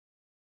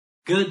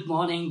Good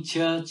morning,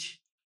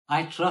 church.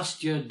 I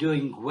trust you're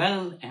doing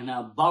well and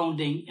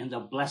abounding in the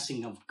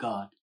blessing of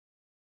God.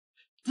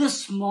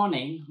 This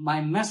morning, my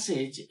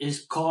message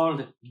is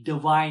called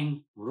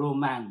Divine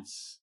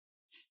Romance.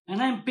 And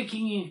I'm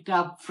picking it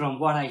up from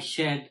what I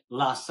shared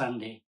last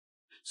Sunday.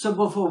 So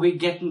before we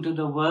get into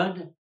the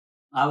word,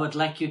 I would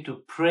like you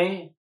to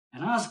pray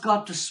and ask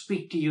God to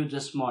speak to you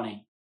this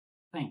morning.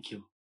 Thank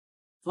you.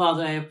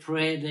 Father, I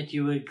pray that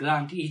you will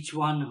grant each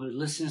one who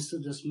listens to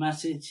this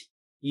message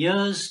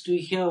ears to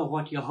hear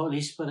what your Holy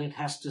Spirit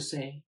has to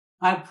say.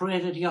 I pray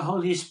that your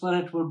Holy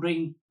Spirit will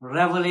bring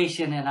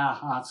revelation in our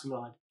hearts,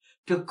 Lord,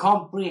 to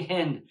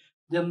comprehend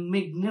the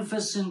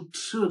magnificent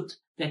truth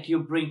that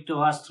you bring to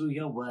us through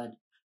your word.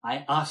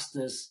 I ask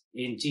this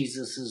in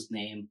Jesus'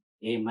 name.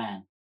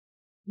 Amen.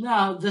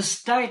 Now,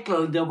 this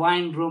title,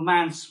 Divine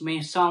Romance,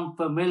 may sound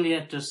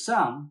familiar to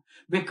some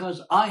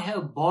because I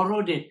have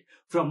borrowed it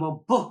from a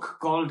book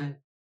called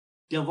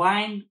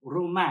Divine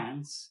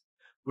Romance,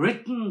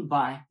 written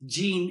by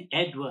Gene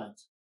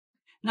Edwards.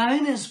 Now,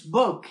 in his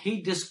book,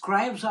 he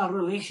describes our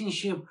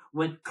relationship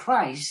with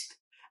Christ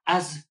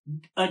as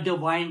a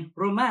divine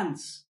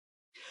romance.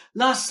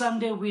 Last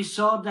Sunday, we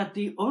saw that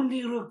the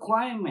only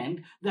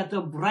requirement that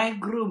the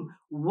bridegroom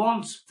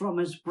wants from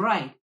his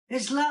bride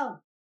is love.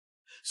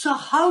 So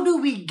how do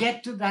we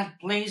get to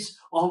that place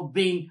of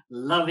being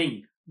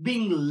loving,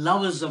 being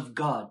lovers of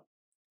God?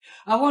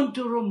 I want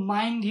to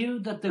remind you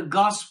that the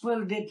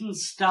gospel didn't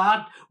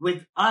start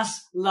with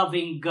us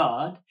loving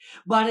God,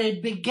 but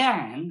it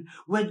began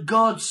with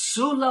God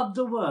so loved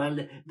the world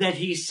that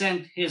he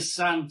sent his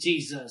son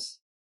Jesus.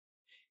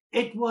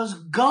 It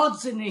was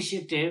God's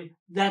initiative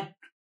that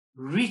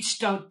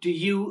reached out to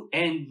you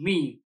and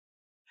me.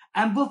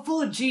 And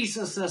before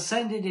Jesus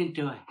ascended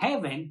into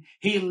heaven,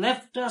 he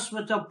left us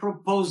with a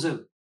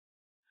proposal.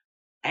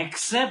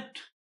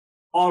 Accept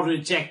or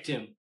reject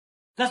him.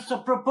 That's the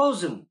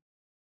proposal.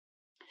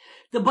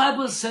 The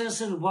Bible says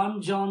in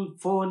 1 John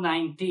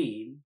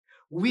 4:19,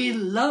 we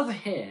love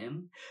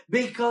him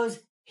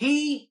because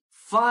he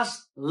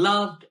first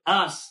loved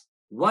us.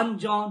 1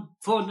 John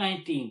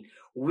 4:19.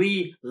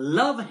 We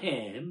love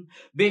him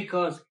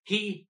because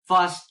he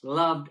first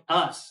loved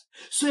us.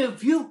 So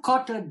if you've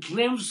caught a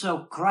glimpse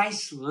of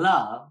Christ's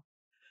love,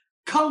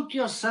 count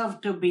yourself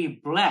to be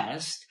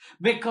blessed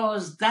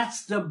because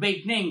that's the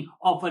beginning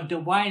of a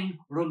divine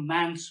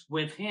romance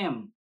with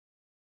him.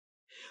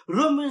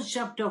 Romans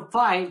chapter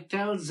 5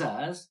 tells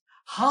us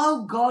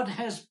how God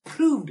has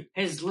proved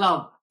his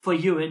love for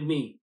you and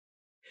me.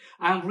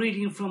 I'm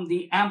reading from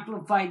the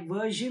Amplified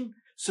Version,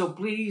 so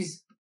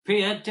please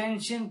pay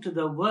attention to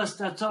the verse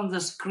that's on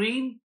the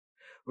screen.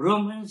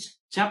 Romans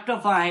chapter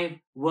 5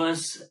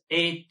 verse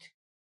 8.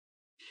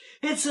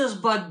 It says,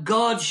 but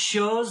God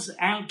shows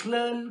and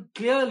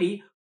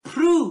clearly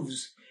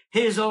proves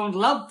his own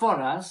love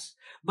for us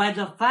by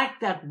the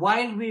fact that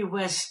while we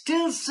were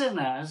still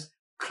sinners,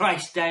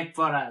 Christ died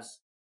for us.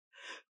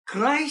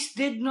 Christ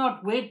did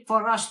not wait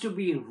for us to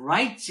be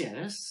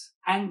righteous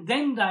and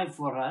then die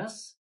for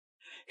us.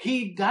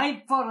 He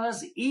died for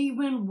us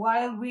even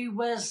while we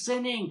were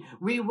sinning.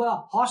 We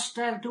were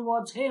hostile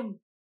towards him.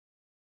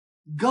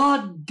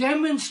 God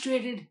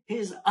demonstrated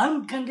his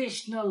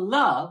unconditional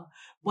love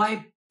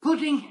by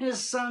putting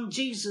his son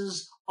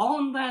Jesus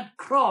on that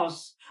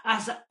cross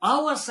as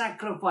our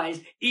sacrifice,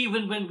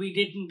 even when we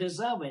didn't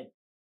deserve it.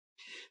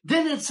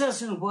 Then it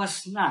says in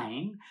verse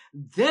 9,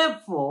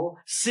 therefore,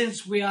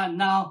 since we are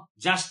now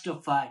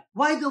justified.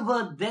 Why the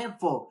word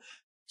therefore?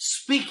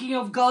 Speaking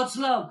of God's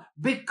love,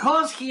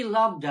 because he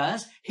loved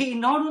us, he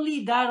not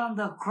only died on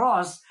the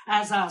cross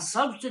as our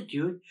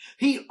substitute,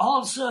 he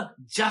also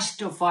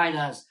justified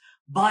us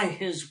by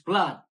his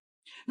blood.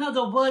 Now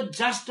the word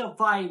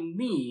justify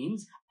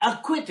means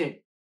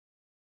acquitted.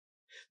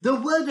 The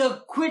word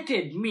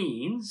acquitted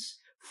means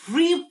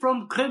free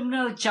from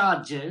criminal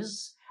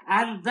charges,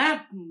 and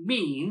that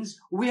means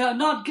we are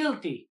not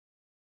guilty.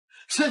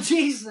 So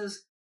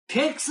Jesus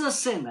takes a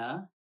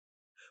sinner,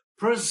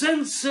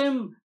 presents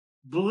him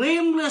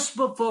blameless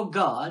before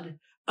God,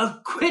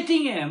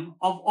 acquitting him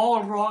of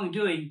all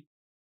wrongdoing.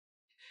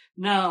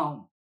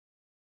 Now,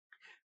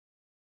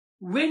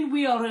 when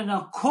we are in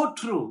a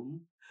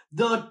courtroom,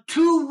 the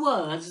two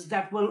words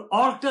that will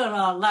alter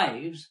our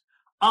lives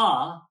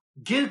are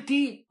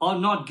guilty or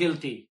not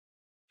guilty.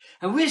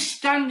 And we're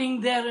standing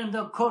there in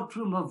the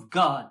courtroom of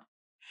God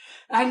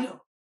and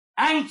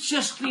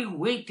anxiously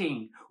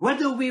waiting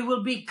whether we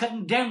will be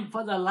condemned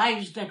for the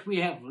lives that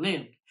we have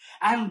lived.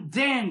 And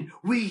then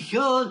we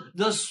hear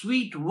the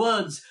sweet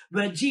words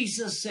where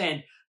Jesus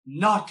said,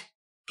 not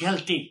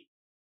guilty.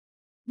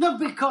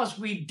 Not because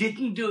we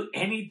didn't do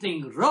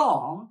anything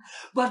wrong,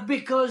 but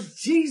because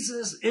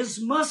Jesus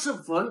is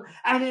merciful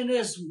and in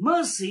his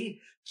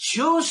mercy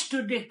chose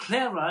to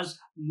declare us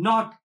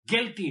not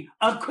guilty,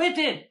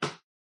 acquitted.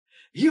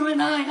 You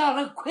and I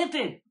are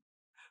acquitted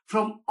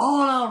from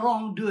all our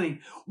wrongdoing.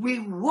 We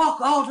walk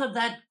out of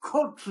that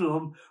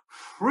courtroom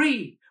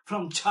free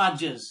from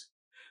charges,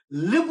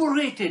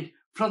 liberated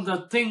from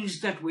the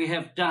things that we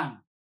have done.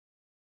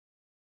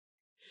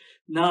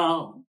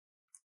 Now,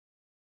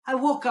 I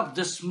woke up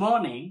this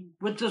morning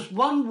with this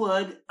one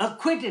word,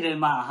 acquitted, in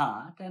my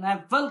heart, and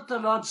I felt the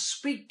Lord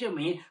speak to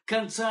me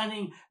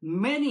concerning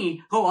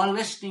many who are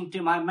listening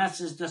to my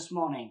message this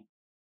morning.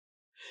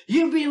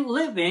 You've been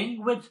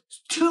living with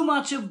too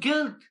much of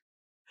guilt.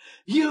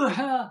 You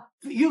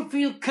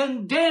feel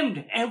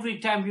condemned every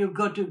time you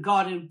go to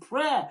God in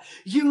prayer.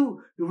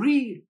 You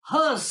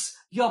rehearse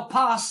your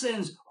past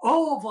sins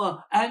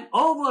over and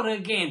over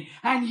again,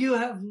 and you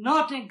have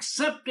not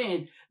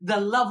accepted the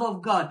love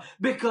of God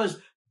because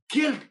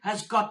guilt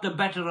has got the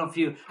better of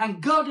you.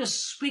 And God is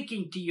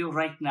speaking to you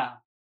right now.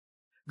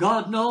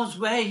 God knows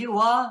where you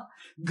are.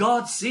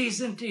 God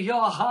sees into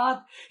your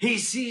heart. He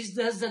sees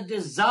there's a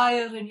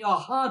desire in your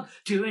heart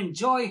to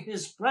enjoy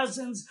His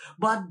presence.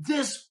 But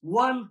this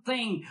one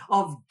thing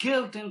of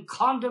guilt and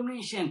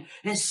condemnation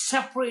is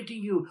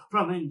separating you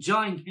from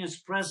enjoying His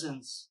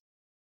presence.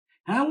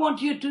 And I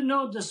want you to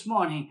know this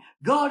morning,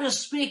 God is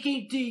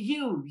speaking to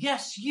you,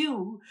 yes,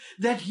 you,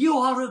 that you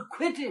are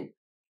acquitted.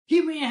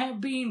 You may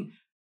have been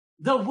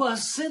the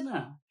worst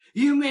sinner.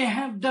 You may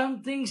have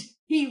done things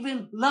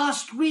even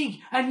last week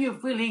and you're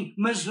feeling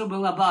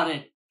miserable about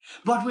it.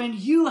 But when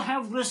you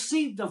have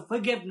received the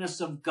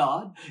forgiveness of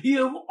God,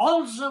 you have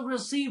also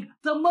received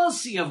the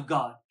mercy of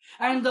God.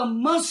 And the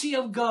mercy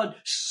of God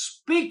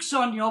speaks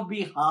on your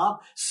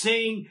behalf,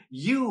 saying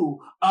you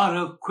are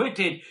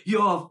acquitted.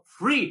 You are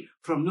free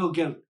from no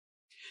guilt.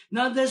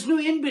 Now, there's no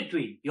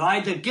in-between. You're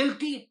either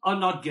guilty or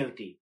not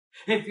guilty.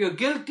 If you're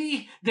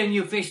guilty, then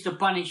you face the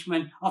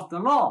punishment of the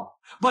law.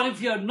 But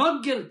if you're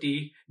not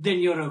guilty, then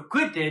you're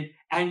acquitted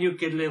and you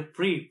can live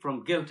free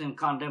from guilt and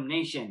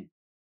condemnation.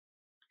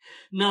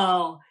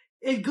 Now,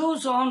 it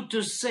goes on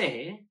to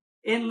say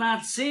in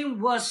that same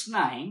verse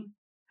 9,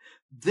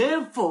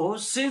 therefore,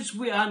 since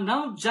we are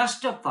now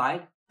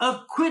justified,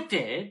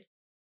 acquitted,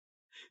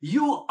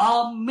 you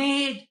are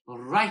made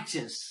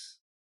righteous.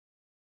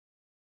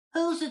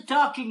 Who's it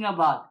talking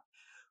about?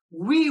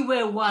 We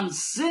were once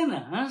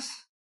sinners,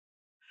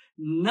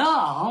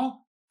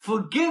 now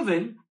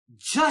forgiven,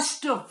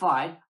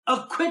 justified,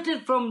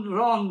 acquitted from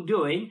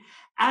wrongdoing,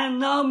 and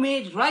now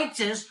made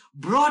righteous,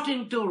 brought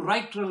into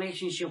right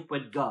relationship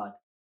with God.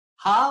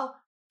 How?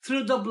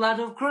 Through the blood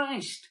of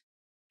Christ.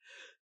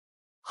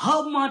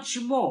 How much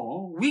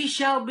more we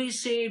shall be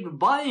saved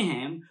by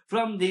Him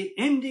from the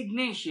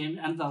indignation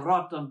and the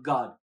wrath of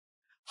God.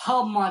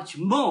 How much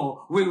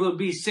more we will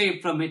be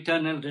saved from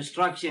eternal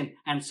destruction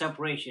and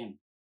separation.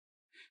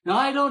 Now,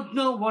 I don't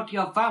know what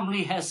your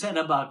family has said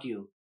about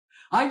you.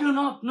 I do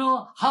not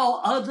know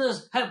how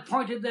others have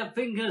pointed their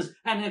fingers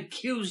and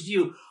accused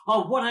you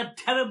of what a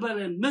terrible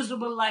and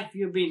miserable life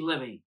you've been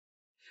living.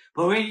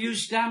 But when you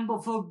stand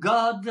before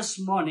God this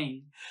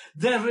morning,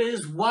 there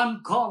is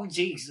one called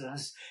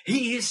Jesus.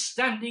 He is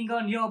standing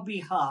on your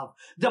behalf.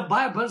 The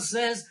Bible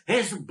says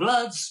His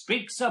blood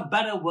speaks a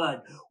better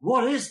word.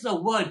 What is the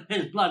word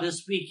His blood is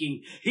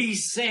speaking?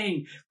 He's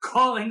saying,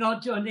 calling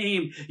out your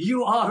name,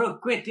 you are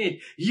acquitted,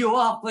 you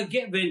are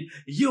forgiven,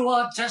 you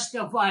are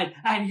justified,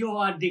 and you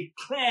are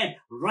declared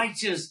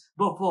righteous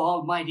before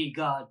Almighty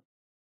God.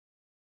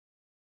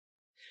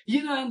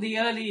 You know, in the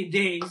early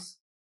days,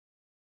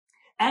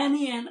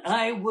 Annie and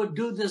I would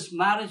do this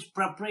marriage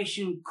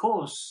preparation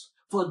course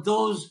for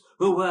those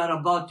who were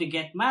about to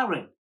get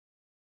married.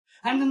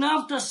 And then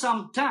after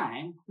some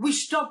time, we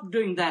stopped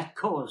doing that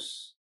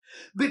course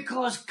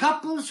because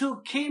couples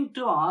who came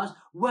to us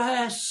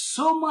were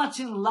so much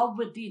in love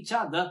with each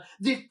other,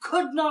 they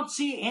could not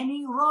see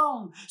any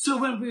wrong. So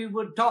when we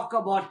would talk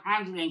about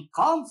handling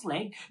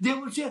conflict, they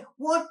would say,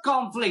 what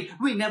conflict?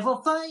 We never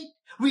fight.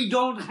 We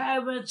don't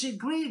have a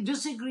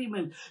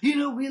disagreement. You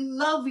know, we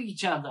love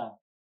each other.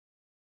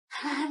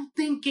 I'm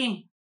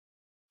thinking,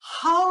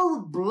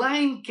 how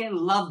blind can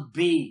love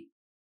be?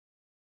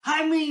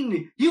 I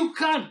mean, you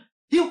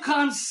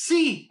can't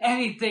see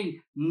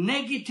anything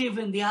negative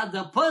in the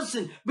other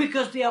person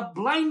because they are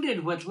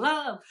blinded with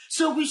love.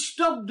 So we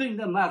stopped doing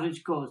the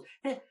marriage course.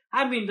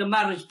 The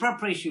marriage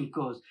preparation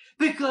course,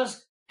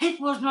 because it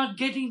was not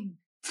getting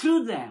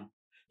through them.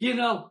 You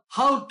know,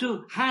 how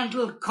to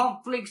handle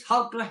conflicts,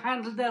 how to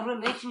handle their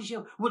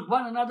relationship with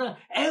one another.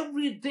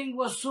 Everything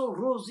was so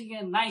rosy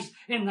and nice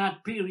in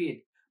that period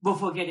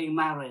before getting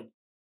married.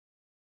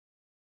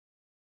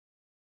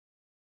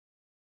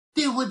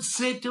 They would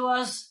say to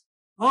us,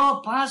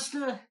 oh,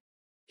 Pastor,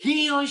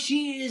 he or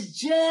she is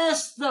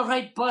just the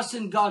right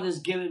person God has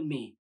given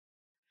me.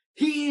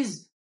 He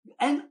is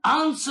an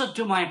answer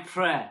to my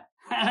prayer.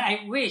 And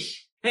I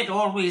wish it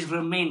always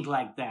remained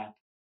like that.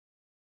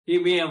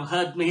 You may have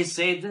heard me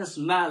say this,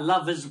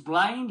 love is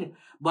blind,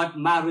 but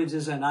marriage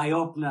is an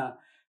eye-opener.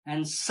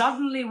 And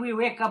suddenly we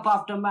wake up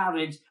after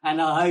marriage and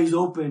our eyes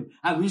open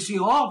and we see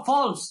all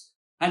false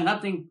and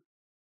nothing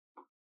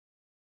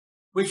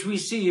which we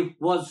see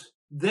was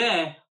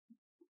there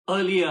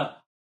earlier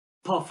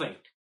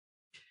perfect.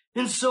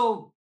 And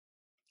so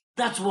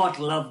that's what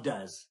love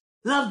does.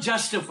 Love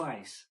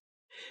justifies.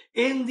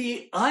 In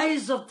the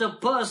eyes of the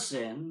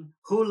person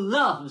who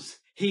loves,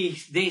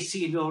 they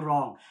see no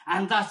wrong.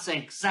 And that's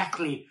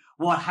exactly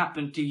what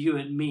happened to you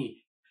and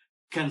me.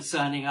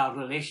 concerning our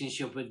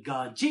relationship with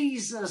God.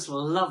 Jesus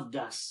loved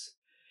us.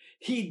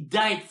 He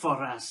died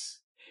for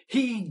us.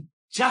 He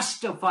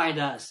justified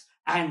us.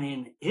 And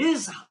in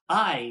his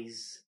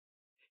eyes,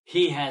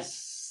 he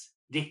has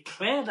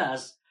declared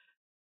us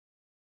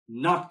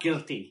not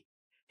guilty.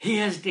 He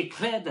has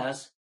declared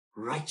us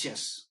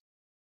righteous.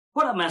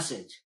 What a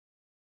message.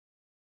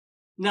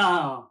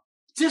 Now,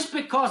 just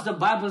because the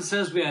Bible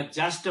says we are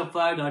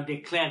justified or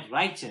declared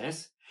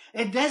righteous,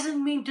 it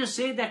doesn't mean to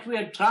say that we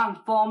are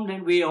transformed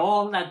and we are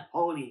all that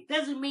holy. It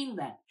doesn't mean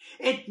that.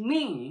 It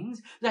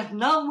means that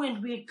now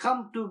when we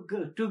come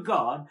to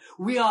God,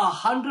 we are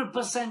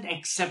 100%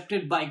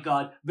 accepted by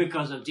God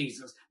because of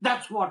Jesus.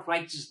 That's what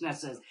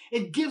righteousness is.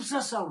 It gives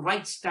us a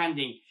right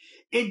standing.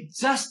 It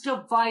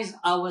justifies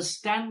our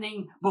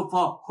standing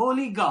before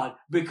holy God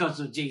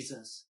because of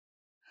Jesus.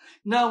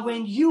 Now,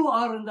 when you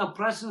are in the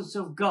presence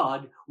of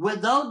God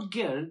without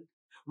guilt,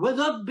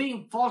 without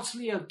being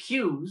falsely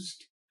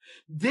accused,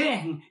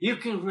 then you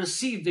can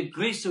receive the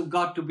grace of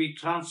God to be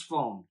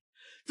transformed.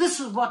 This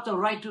is what the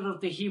writer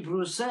of the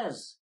Hebrews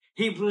says.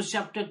 Hebrews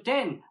chapter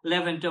 10,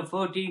 11 to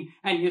 14,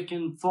 and you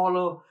can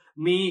follow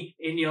me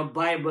in your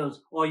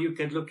Bibles, or you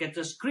can look at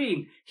the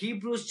screen.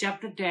 Hebrews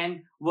chapter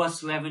 10,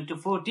 verse 11 to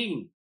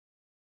 14.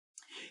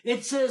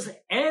 It says,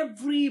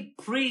 every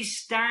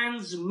priest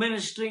stands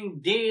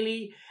ministering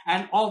daily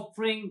and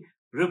offering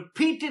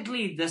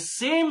repeatedly the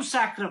same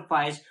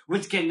sacrifice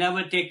which can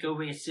never take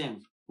away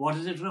sins. What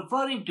is it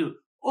referring to?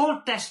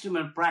 Old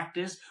Testament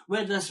practice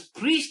where the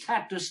priest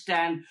had to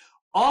stand,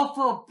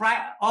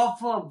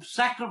 offer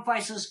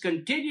sacrifices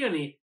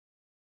continually,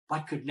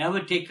 but could never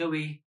take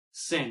away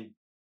sin.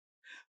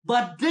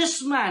 But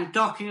this man,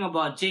 talking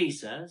about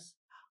Jesus,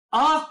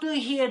 after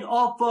he had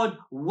offered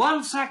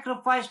one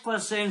sacrifice for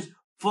sins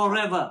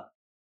forever.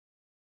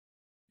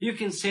 You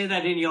can say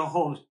that in your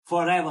home,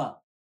 forever.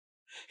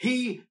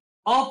 He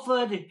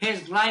offered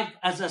his life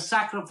as a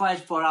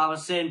sacrifice for our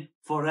sin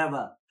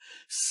forever.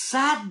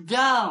 Sat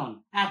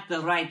down at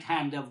the right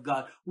hand of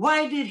God.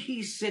 Why did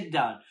he sit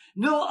down?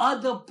 No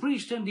other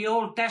priest in the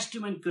Old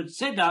Testament could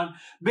sit down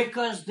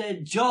because their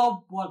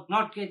job was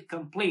not yet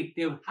complete.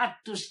 They had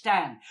to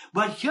stand.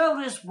 But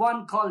here is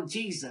one called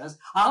Jesus,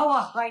 our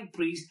high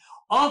priest,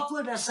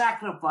 offered a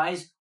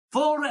sacrifice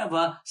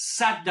forever,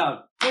 sat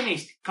down,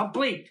 finished,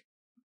 complete.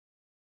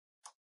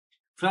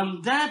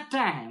 From that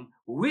time,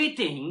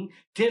 waiting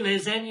till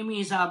his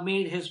enemies are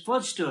made his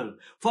footstool.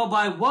 For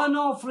by one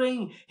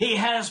offering he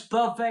has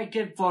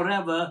perfected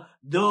forever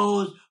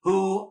those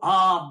who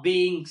are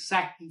being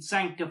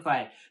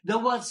sanctified. The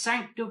word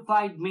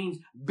sanctified means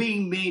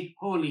being made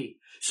holy.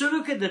 So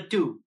look at the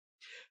two.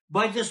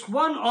 By this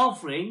one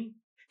offering,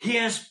 he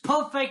has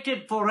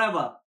perfected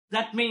forever.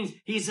 That means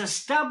he's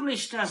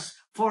established us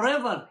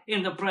forever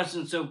in the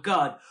presence of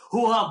God,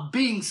 who are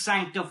being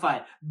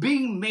sanctified,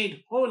 being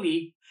made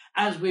holy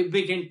as we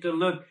begin to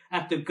look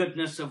at the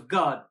goodness of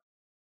God.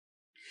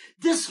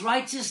 This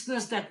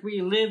righteousness that we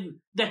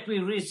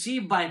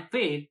receive by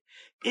faith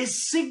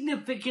is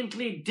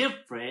significantly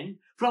different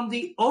from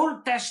the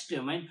Old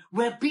Testament,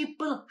 where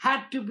people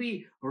had to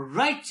be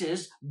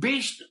righteous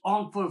based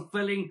on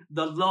fulfilling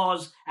the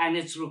laws and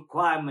its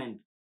requirement.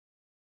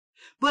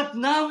 But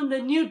now in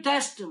the New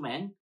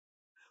Testament,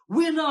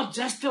 we're not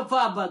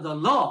justified by the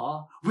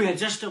law, we are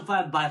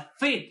justified by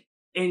faith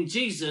in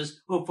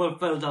Jesus who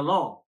fulfilled the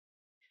law.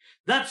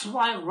 That's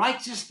why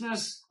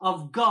righteousness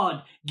of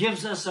God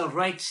gives us a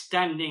right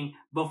standing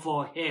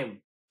before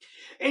him.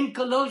 In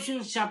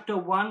Colossians chapter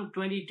 1,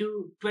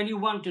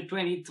 21 to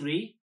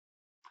 23,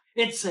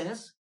 it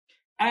says,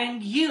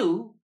 and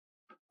you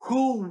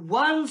who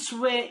once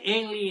were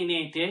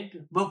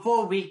alienated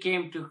before we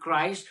came to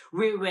Christ,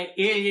 we were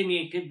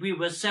alienated, we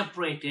were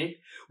separated,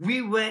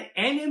 we were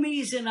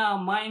enemies in our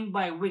mind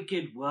by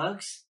wicked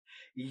works,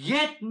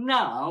 yet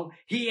now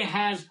he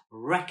has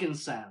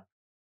reconciled.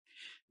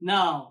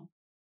 Now,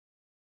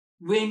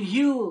 when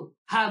you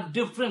have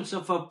difference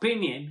of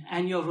opinion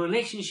and your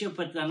relationship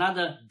with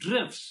another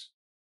drifts,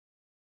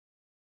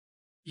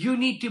 you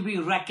need to be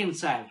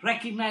reconciled.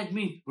 Reconciled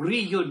means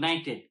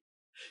reunited.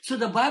 So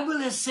the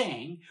Bible is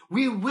saying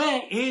we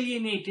were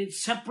alienated,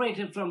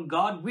 separated from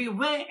God. We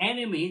were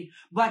enemies,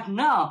 but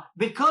now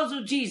because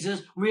of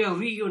Jesus, we are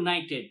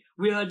reunited.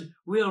 We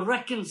are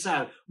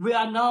reconciled. We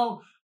are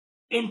now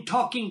in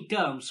talking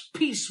terms,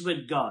 peace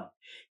with God.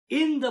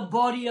 In the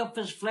body of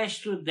his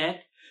flesh through death.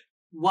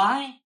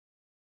 Why?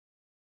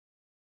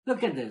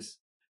 Look at this.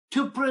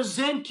 To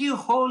present you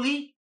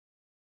holy.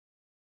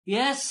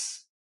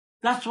 Yes,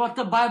 that's what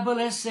the Bible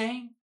is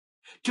saying.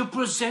 To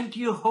present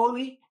you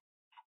holy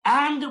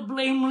and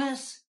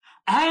blameless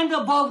and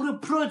above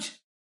reproach.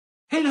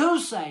 In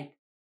whose sight?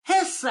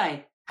 His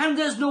sight. And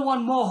there's no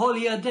one more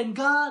holier than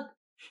God.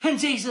 And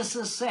Jesus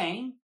is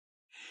saying,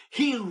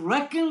 he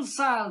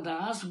reconciled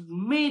us,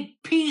 made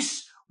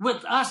peace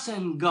with us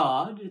and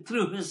God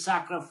through his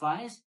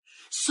sacrifice,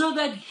 so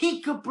that he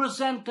could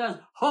present us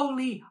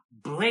holy,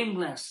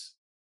 blameless,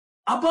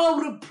 above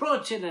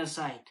reproach in his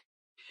sight.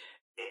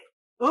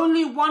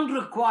 Only one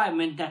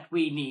requirement that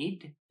we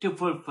need to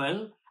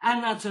fulfill,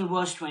 And that's in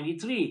verse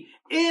 23.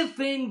 If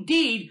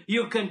indeed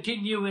you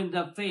continue in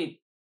the faith.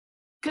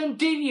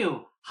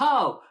 Continue.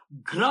 How?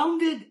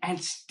 Grounded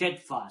and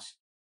steadfast.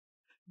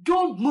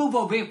 Don't move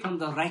away from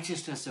the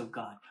righteousness of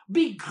God.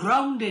 Be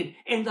grounded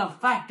in the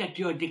fact that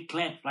you are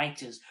declared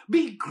righteous.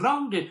 Be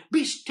grounded.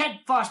 Be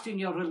steadfast in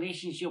your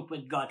relationship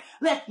with God.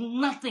 Let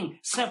nothing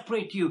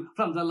separate you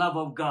from the love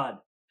of God.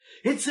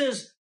 It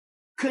says,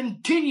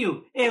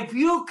 continue. If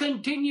you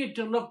continue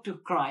to look to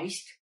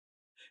Christ,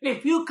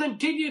 if you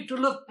continue to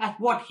look at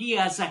what He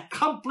has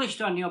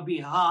accomplished on your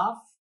behalf,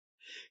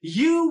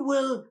 you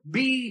will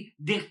be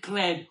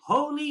declared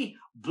holy,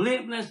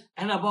 blameless,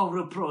 and above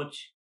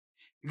reproach.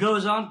 He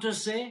goes on to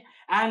say,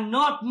 and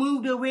not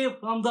moved away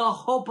from the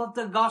hope of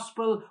the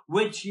gospel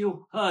which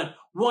you heard.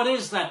 What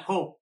is that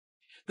hope?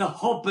 The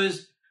hope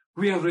is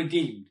we are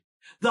redeemed.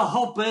 The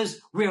hope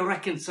is we are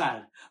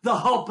reconciled. The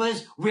hope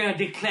is we are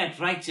declared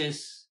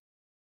righteous.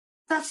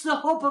 That's the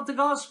hope of the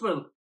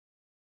gospel.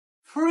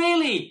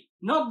 Freely,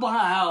 not by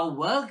our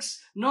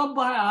works, not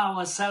by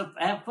our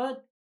self-effort,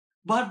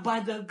 but by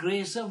the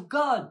grace of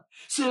God.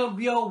 So if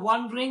you're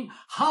wondering,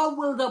 how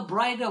will the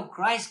bride of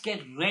Christ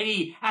get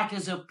ready at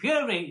His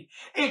appearing?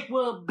 It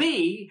will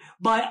be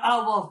by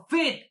our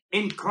faith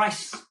in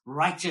Christ's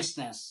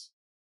righteousness.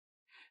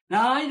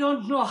 Now, I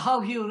don't know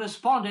how you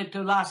responded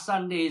to last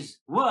Sunday's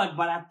word,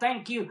 but I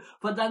thank you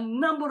for the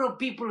number of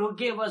people who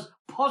gave us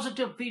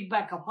positive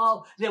feedback of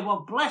how they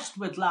were blessed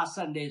with last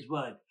Sunday's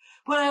word.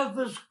 But I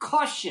was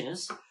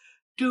cautious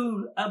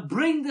to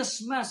bring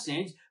this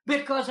message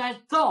because I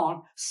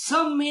thought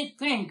some may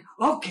think,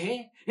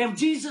 okay, if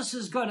Jesus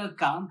is going to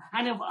come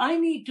and if I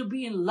need to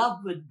be in love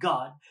with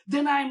God,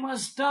 then I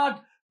must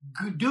start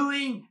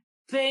doing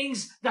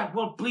things that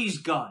will please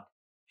God.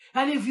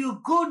 And if you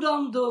go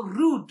down the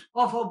route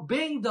of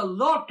obeying the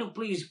Lord to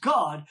please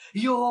God,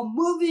 you're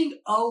moving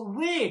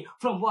away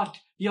from what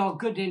your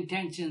good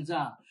intentions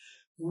are.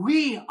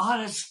 We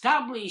are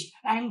established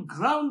and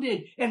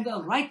grounded in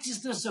the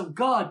righteousness of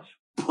God,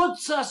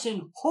 puts us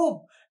in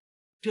hope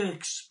to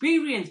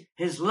experience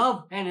His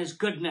love and His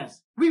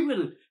goodness. We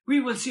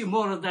will see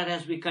more of that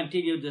as we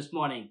continue this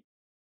morning.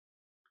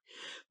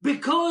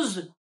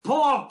 Because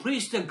Paul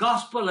preached the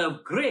gospel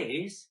of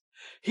grace,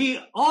 he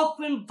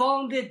often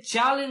found it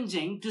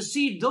challenging to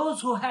see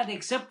those who had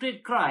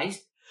accepted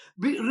Christ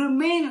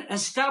remain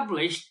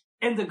established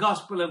in the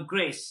gospel of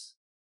grace.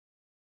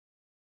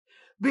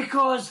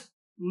 Because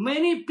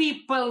many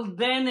people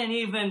then and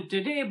even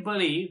today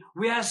believe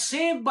we are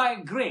saved by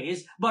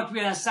grace, but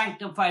we are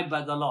sanctified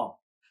by the law.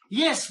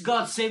 Yes,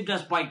 God saved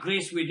us by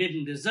grace. We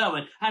didn't deserve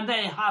it, and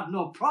they have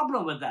no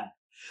problem with that.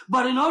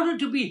 But in order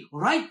to be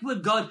right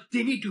with God,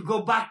 they need to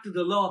go back to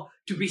the law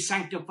to be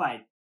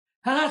sanctified.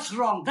 And that's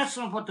wrong. That's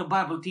not what the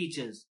Bible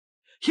teaches.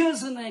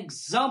 Here's an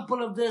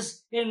example of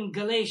this in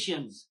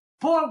Galatians.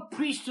 Paul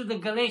preached to the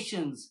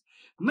Galatians.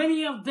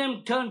 Many of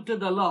them turned to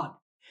the Lord.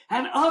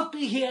 And after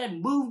he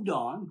had moved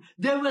on,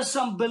 there were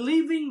some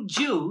believing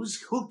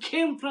Jews who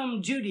came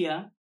from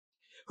Judea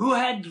who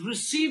had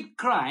received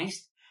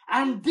Christ.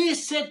 And they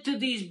said to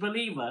these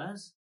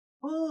believers,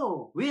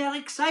 oh, we are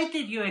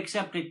excited you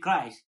accepted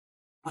Christ.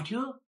 But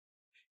you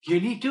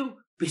need to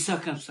be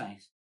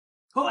circumcised.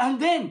 Oh,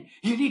 and then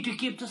you need to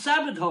keep the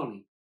Sabbath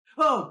holy.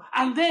 Oh,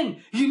 and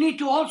then you need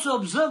to also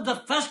observe the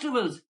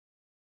festivals.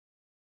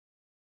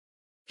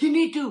 You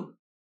need to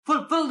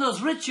fulfill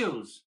those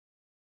rituals.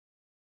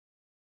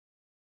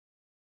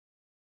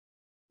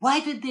 Why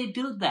did they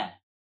do that?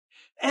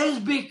 It's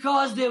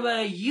because they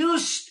were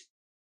used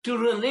to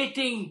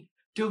relating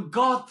to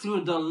God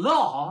through the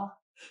law.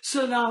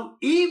 So now,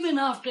 even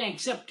after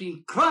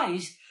accepting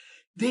Christ,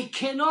 they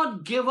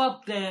cannot give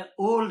up their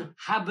old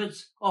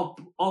habits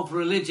of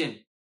religion.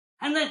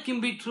 And that can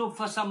be true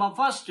for some of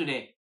us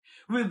today.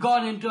 We've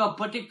gone into a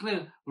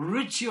particular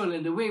ritual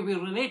in the way we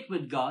relate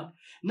with God.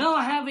 Now,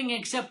 having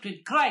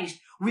accepted Christ,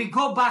 we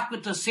go back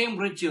with the same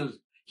rituals.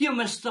 You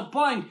missed the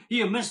point.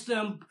 You missed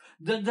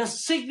the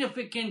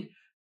significant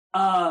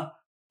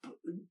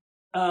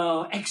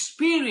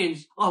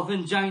experience of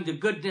enjoying the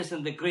goodness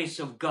and the grace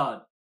of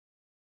God.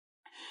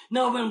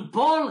 Now, when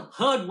Paul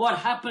heard what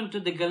happened to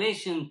the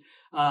Galatian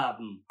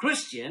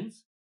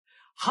Christians,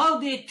 how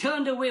they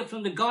turned away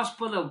from the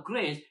gospel of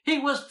grace, he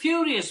was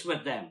furious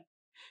with them.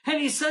 And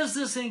he says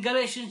this in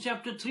Galatians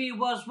chapter 3,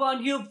 verse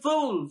 1, you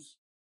fools!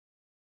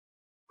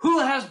 Who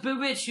has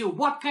bewitched you?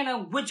 What kind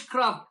of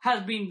witchcraft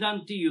has been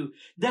done to you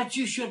that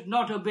you should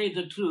not obey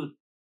the truth?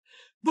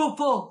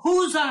 Before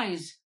whose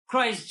eyes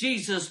Christ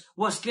Jesus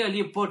was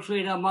clearly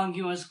portrayed among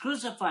you as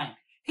crucified.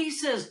 He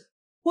says,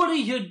 what are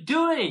you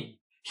doing?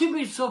 You've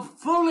been so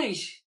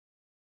foolish.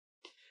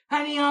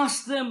 And he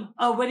asked them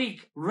a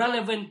very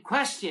relevant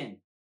question.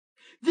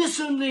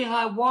 This only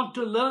I want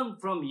to learn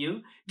from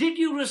you. Did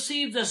you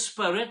receive the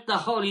Spirit, the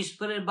Holy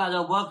Spirit, by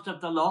the works of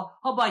the law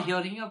or by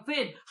hearing of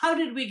faith? How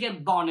did we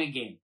get born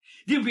again?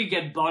 Did we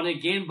get born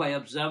again by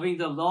observing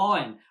the law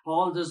and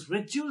all those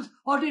rituals?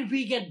 Or did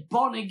we get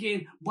born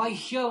again by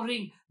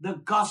hearing the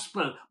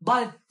gospel,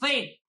 by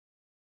faith?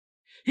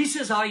 He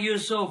says, are you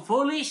so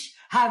foolish?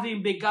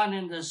 having begun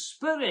in the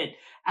Spirit,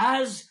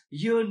 as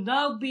you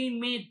now being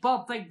made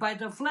perfect by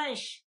the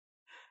flesh.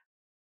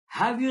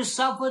 Have you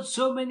suffered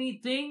so many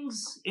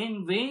things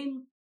in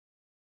vain?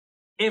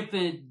 If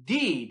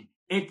indeed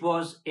it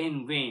was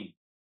in vain.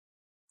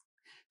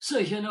 So,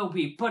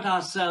 we put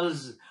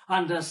ourselves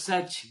under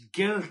such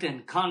guilt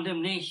and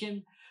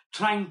condemnation,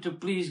 trying to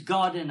please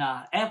God in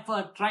our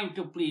effort, trying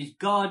to please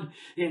God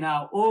in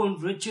our own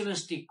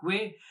ritualistic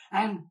way.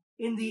 And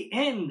in the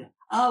end,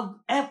 our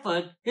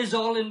effort is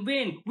all in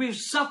vain. We've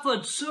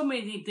suffered so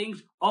many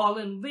things all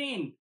in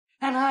vain.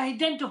 And I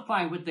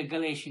identify with the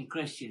Galatian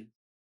Christian,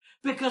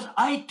 because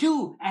I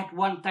too at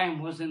one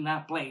time was in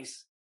that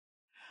place.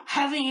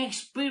 Having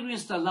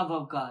experienced the love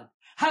of God,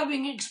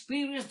 having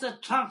experienced the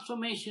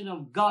transformation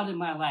of God in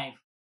my life,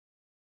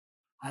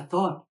 I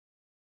thought,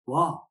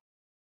 wow,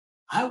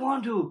 I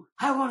want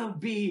to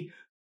be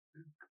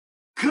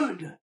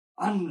good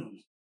on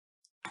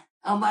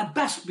my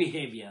best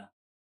behavior.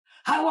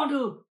 I want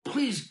to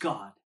please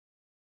God.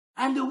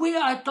 And the way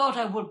I thought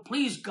I would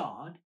please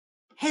God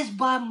is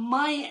by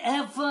my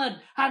effort.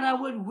 And I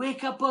would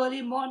wake up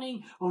early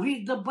morning,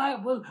 read the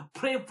Bible,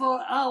 pray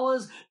for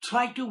hours,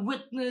 try to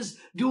witness,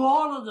 do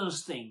all of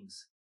those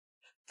things,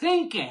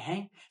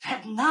 thinking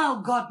that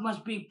now God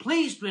must be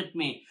pleased with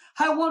me.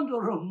 I want to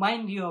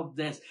remind you of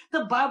this.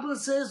 The Bible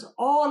says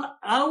all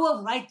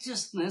our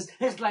righteousness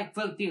is like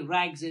filthy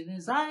rags in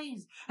His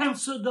eyes. And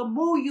so the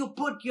more you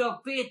put your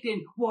faith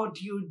in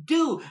what you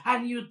do,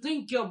 and you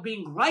think you're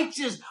being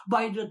righteous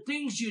by the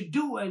things you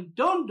do and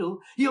don't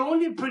do, you're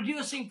only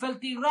producing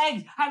filthy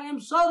rags. And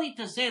I'm sorry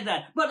to say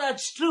that, but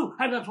that's true.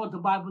 And that's what the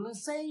Bible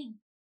is saying.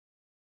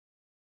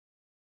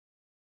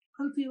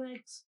 Filthy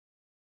rags.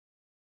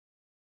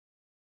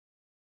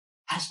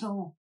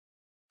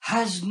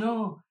 Has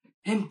no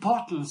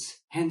importance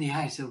in the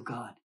eyes of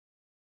God.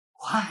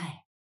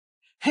 Why?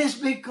 It's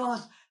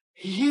because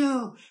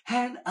you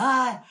and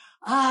I,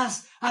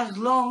 us, as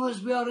long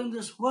as we are in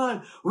this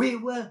world, we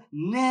will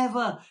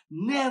never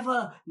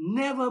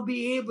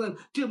be able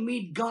to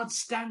meet God's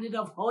standard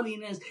of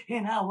holiness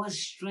in our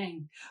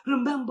strength.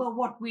 Remember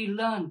what we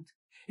learned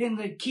in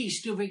the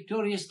Keys to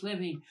Victorious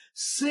Living.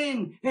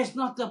 Sin is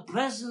not the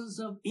presence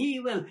of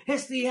evil,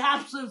 it's the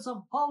absence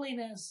of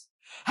holiness.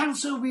 And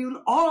so we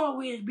will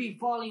always be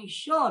falling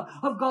short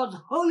of God's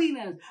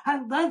holiness.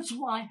 And that's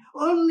why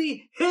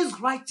only His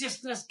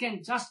righteousness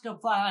can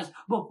justify us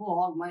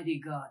before Almighty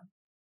God.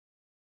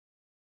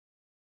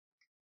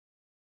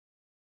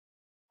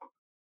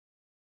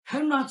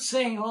 I'm not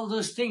saying all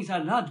those things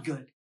are not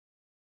good.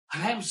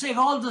 I'm saying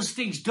all those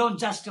things don't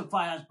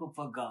justify us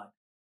before God.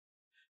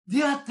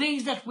 They are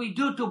things that we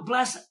do to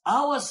bless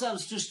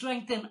ourselves, to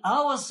strengthen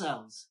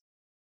ourselves,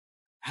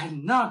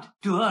 and not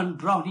to earn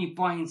brownie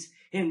points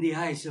in the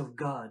eyes of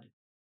God.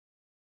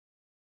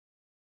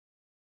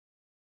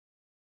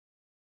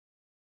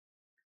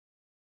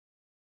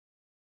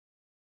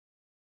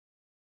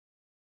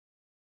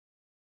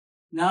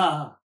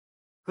 Now,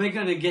 we're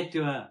going to get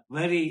to a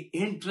very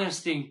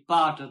interesting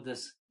part of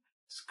this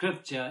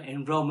scripture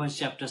in Romans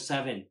chapter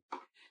 7.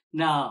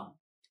 Now,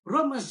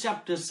 Romans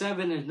chapter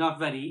 7 is not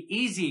very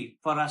easy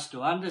for us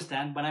to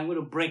understand, but I'm going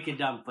to break it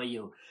down for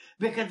you,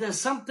 because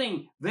there's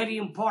something very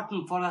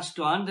important for us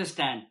to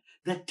understand: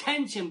 the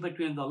tension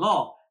between the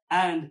law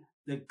and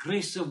the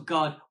grace of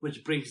God,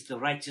 which brings the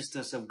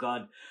righteousness of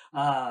God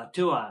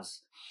to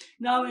us.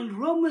 Now, in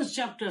Romans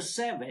chapter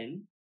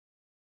 7,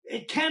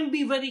 it can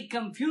be very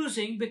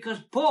confusing, because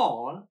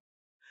Paul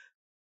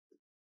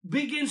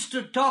begins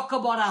to talk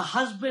about a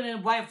husband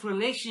and wife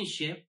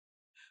relationship.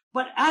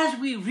 But as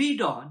we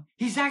read on,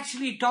 he's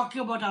actually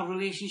talking about our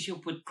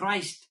relationship with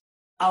Christ,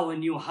 our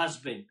new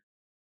husband.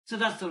 So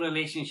that's the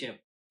relationship.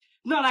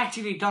 Not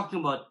actually talking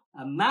about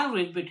a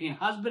marriage between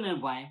husband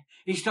and wife.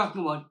 He's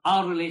talking about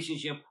our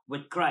relationship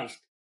with Christ.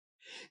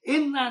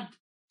 In that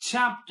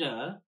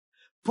chapter,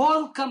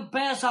 Paul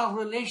compares our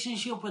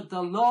relationship with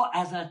the law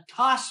as a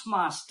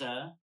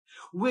taskmaster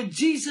with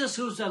Jesus,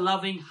 who's a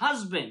loving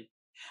husband.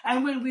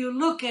 And when we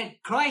look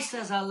at Christ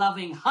as a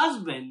loving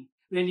husband,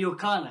 then you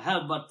can't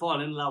help but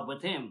fall in love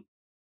with Him.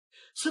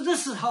 So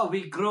this is how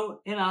we grow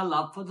in our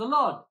love for the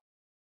Lord.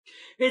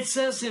 It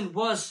says in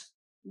verse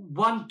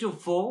 1 to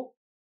 4,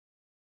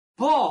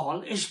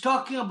 Paul is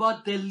talking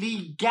about the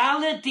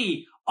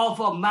legality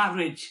of a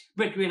marriage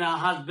between a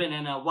husband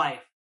and a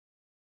wife.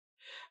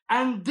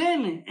 And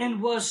then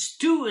in verse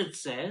 2 it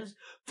says,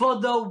 for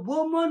the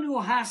woman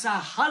who has a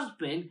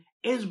husband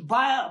is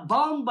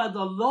bound by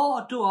the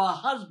law to her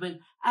husband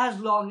as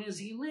long as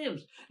he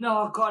lives.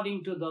 Now,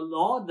 according to the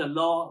law,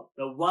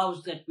 the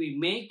vows that we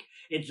make,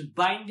 it's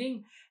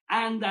binding,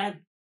 and that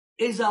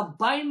is a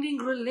binding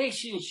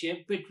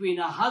relationship between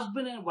a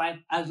husband and wife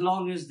as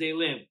long as they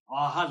live, or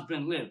a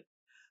husband live.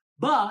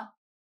 But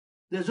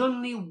there's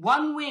only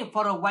one way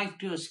for a wife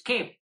to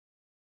escape,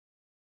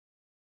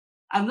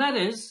 and that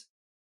is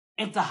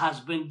if the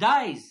husband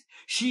dies.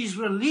 She's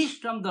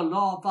released from the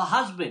law of her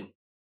husband.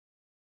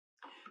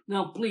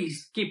 Now,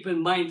 please keep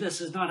in mind,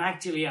 this is not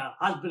actually a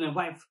husband and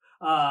wife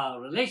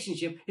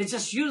relationship. It's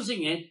just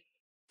using it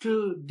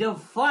to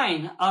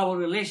define our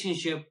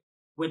relationship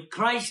with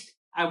Christ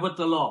and with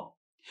the law.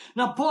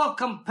 Now, Paul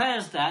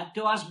compares that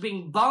to us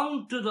being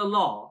bound to the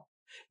law,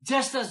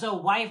 just as a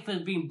wife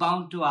is being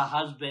bound to her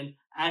husband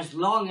as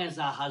long as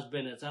her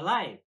husband is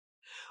alive.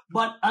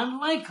 But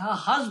unlike her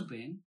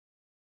husband,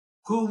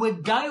 who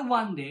would die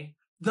one day,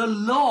 the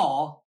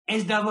law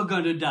is never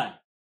going to die.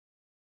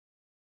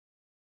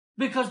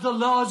 Because the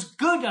law is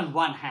good on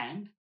one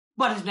hand,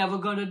 but it's never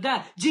going to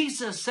die.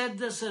 Jesus said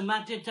this in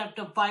Matthew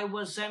chapter 5,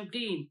 verse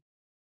 17.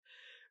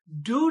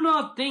 Do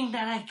not think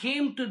that I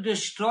came to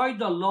destroy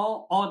the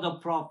law or the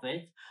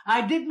prophets.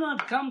 I did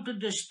not come to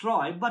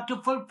destroy, but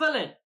to fulfill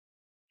it.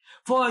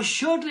 For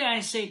assuredly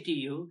I say to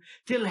you,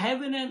 till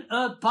heaven and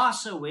earth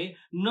pass away,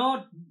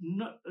 not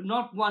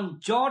one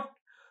jot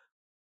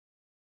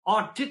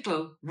or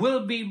tittle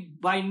will be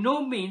by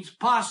no means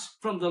passed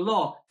from the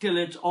law till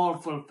it's all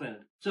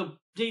fulfilled. So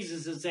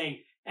Jesus is saying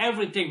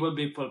everything will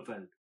be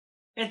fulfilled.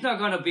 It's not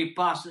going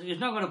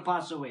to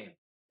pass away.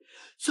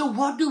 So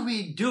what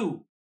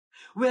do?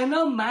 We're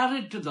now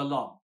married to the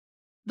law.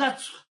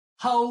 That's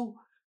how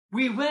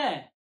we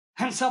were.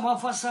 And some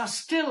of us are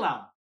still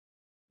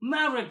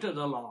married to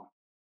the law.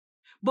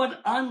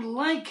 But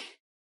unlike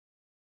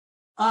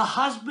a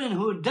husband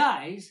who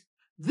dies,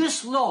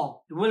 this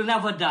law will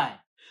never die.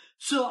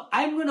 So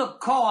I'm going to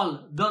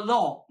call the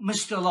law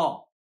Mr.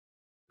 Law,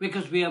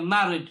 because we are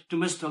married to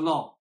Mr.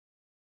 Law.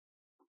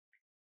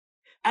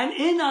 And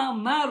in our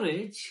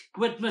marriage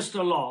with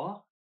Mr.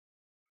 Law,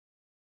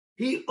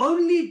 he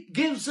only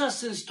gives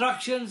us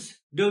instructions: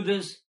 do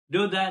this,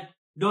 do that,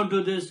 don't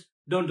do this,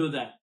 don't do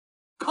that.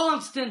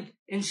 Constant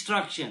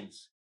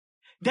instructions.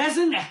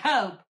 Doesn't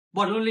help,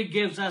 but only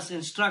gives us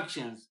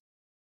instructions.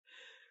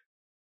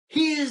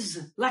 He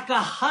is like a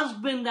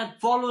husband that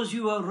follows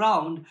you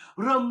around,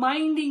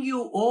 reminding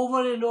you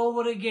over and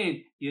over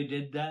again, you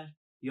did that,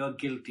 you're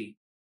guilty.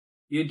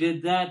 You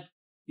did that,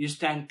 you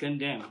stand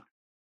condemned.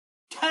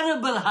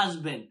 Terrible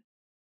husband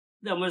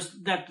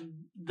that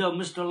the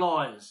Mr.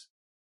 Law is.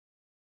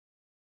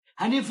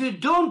 And if you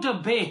don't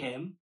obey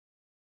him,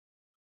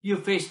 you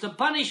face the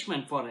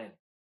punishment for it.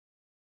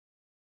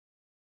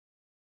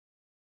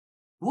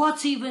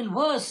 What's even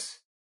worse,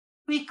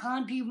 we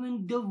can't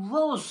even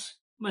divorce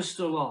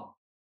Mr. Law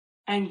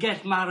and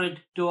get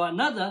married to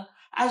another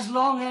as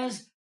long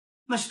as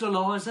Mr.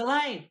 Law is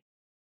alive.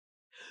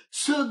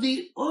 So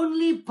the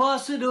only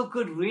person who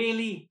could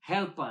really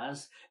help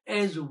us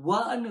is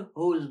one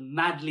who is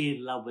madly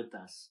in love with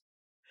us,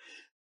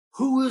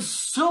 who is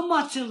so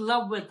much in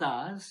love with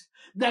us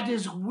that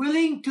is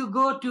willing to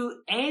go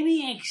to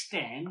any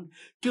extent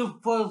to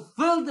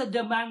fulfill the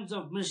demands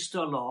of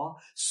Mr. Law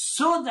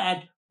so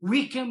that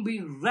we can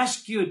be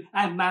rescued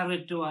and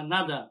married to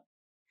another.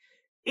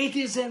 It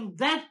is in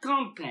that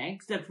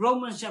context that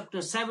Romans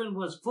chapter 7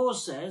 verse 4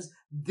 says,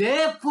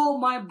 therefore,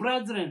 my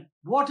brethren,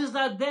 what is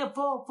that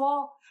therefore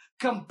for?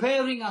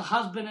 Comparing a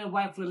husband and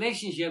wife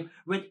relationship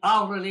with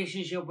our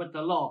relationship with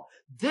the law.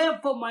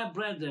 Therefore, my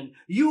brethren,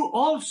 you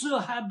also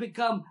have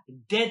become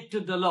dead to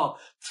the law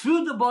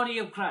through the body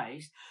of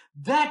Christ,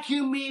 that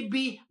you may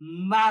be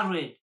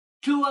married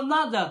to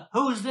another.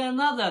 Who is the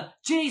another?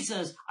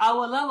 Jesus,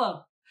 our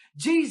lover.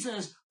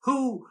 Jesus,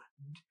 who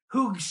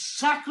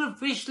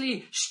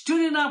sacrificially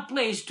stood in our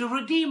place to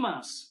redeem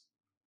us.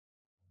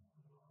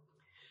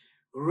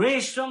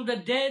 Raised from the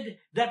dead,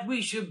 that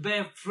we should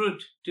bear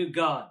fruit to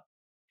God.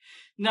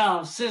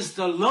 Now, since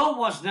the law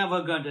was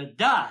never going to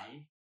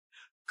die,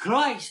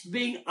 Christ,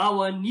 being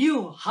our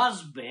new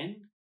husband,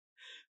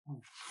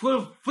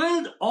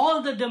 fulfilled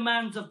all the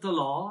demands of the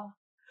law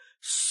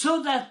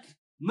so that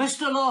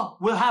Mr. Law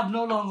will have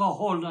no longer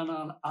hold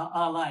on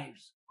our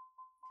lives.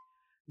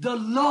 The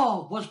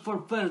law was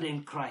fulfilled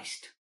in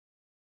Christ.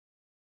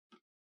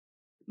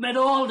 Met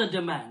all the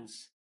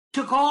demands,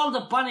 took all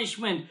the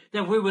punishment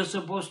that we were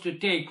supposed to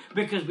take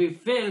because we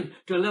failed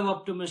to live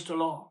up to Mr.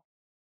 Law.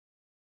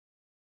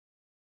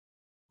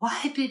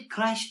 Why did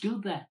Christ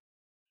do that?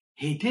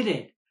 He did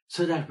it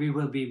so that we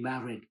will be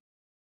married.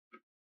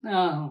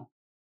 Now,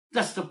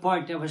 that's the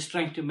point I was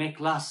trying to make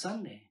last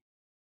Sunday.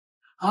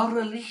 Our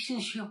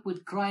relationship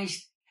with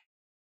Christ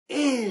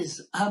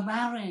is a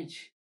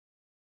marriage.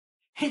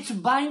 It's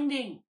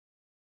binding.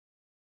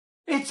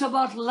 It's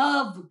about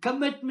love,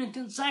 commitment,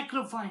 and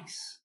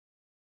sacrifice.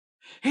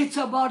 It's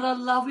about a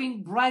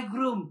loving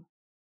bridegroom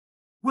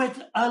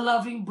with a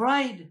loving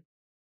bride.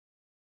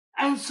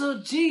 And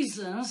so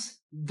Jesus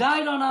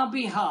died on our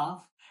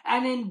behalf,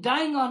 and in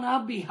dying on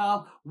our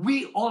behalf,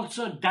 we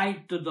also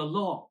died to the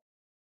law.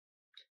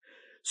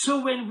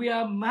 So when we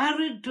are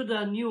married to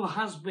the new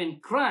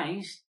husband,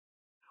 Christ,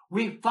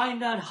 we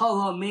find out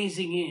how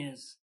amazing He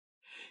is.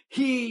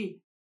 He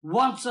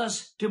wants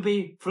us to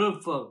be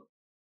fruitful.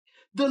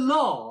 The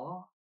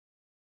law,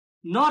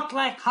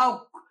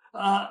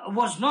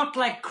 was not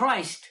like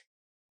Christ.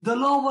 The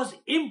law was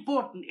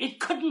important. It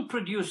couldn't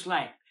produce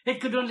life. It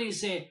could only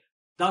say,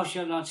 thou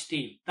shalt not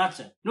steal. That's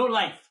it. No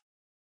life.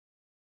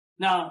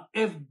 Now,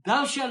 if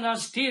thou shalt not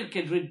steal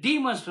can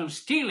redeem us from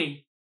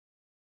stealing,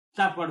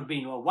 that would have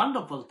been a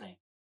wonderful thing.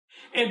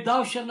 If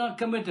thou shalt not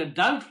commit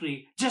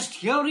adultery, just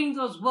hearing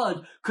those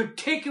words could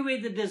take away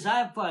the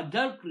desire for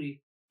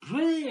adultery.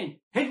 Brilliant.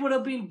 It would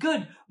have been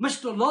good.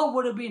 Mr. Law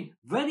would have been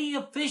very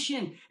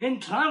efficient in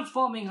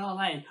transforming our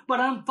lives. But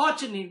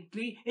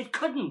unfortunately, it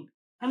couldn't.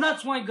 And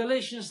that's why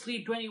Galatians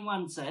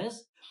 3:21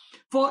 says,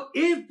 for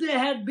if there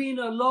had been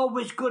a law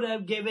which could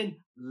have given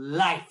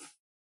life.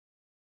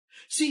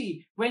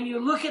 See, when you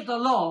look at the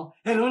law,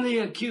 it only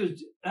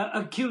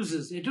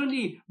accuses. It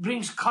only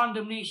brings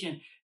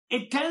condemnation.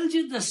 It tells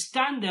you the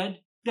standard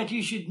that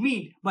you should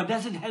meet, but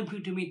doesn't help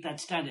you to meet that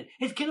standard.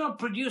 It cannot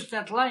produce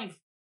that life.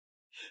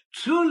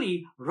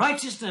 Truly,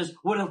 righteousness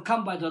would have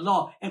come by the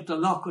law if the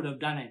law could have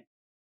done it.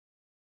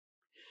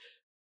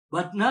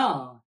 But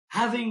now,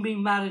 having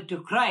been married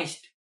to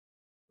Christ,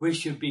 we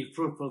should be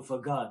fruitful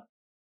for God.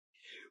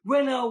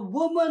 When a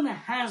woman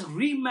has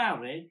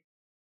remarried,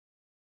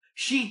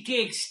 she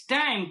takes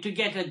time to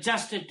get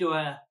adjusted to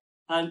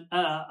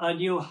a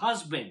new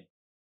husband.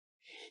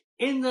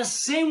 In the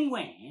same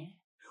way,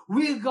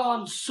 we've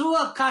gone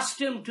so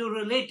accustomed to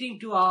relating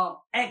to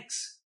our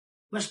ex,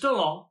 Mr.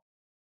 Law,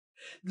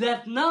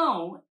 that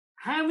now,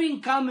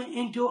 having come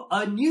into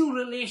a new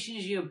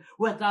relationship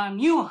with our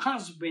new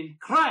husband,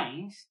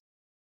 Christ,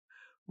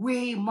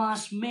 we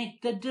must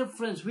make the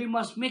difference. We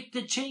must make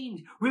the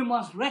change. We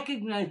must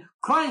recognize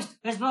Christ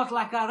is not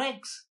like our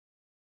ex.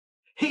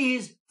 He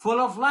is full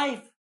of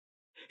life.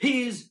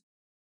 He is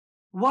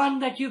one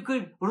that you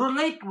could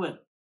relate with.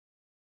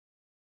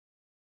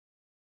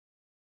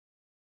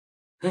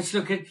 Let's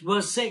look at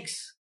verse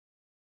 6.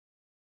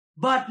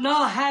 But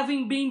now,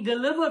 having been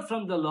delivered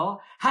from the law,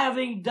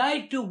 having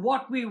died to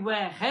what we were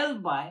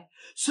held by,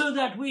 so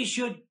that we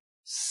should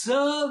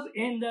serve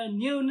in the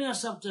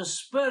newness of the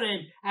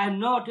Spirit and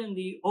not in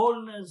the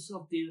oldness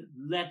of the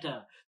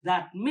letter.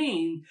 That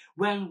means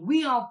when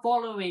we are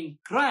following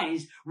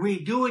Christ,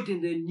 we do it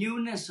in the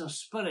newness of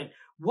Spirit.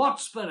 What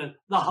Spirit?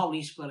 The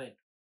Holy Spirit.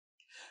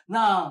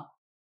 Now,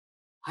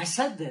 I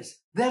said this.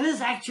 There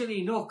is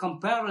actually no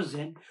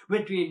comparison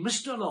between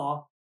Mr.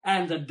 Law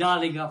and the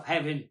darling of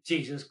heaven,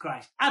 Jesus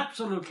Christ.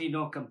 Absolutely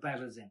no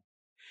comparison.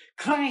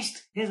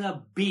 Christ is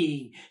a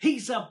being.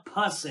 He's a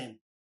person.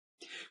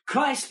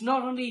 Christ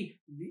not only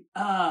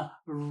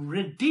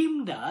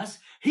redeemed us,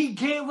 he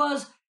gave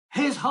us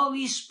his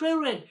Holy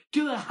Spirit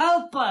to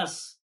help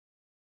us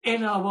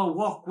in our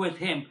walk with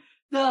him.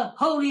 The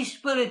Holy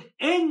Spirit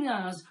in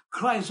us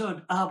cries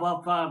out,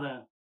 Abba,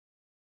 Father.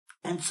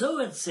 And so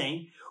it's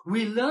saying,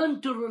 we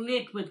learn to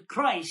relate with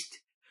Christ.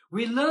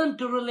 We learn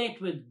to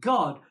relate with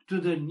God to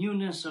the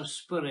newness of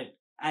Spirit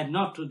and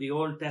not to the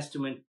Old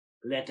Testament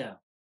letter.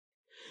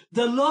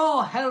 The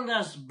law held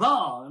us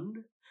bound,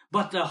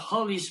 but the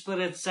Holy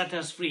Spirit set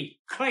us free.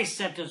 Christ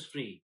set us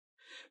free.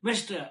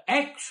 Mr.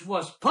 X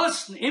was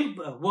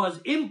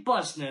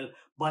impersonal,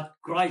 but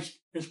Christ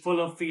is full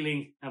of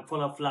feeling and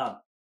full of love.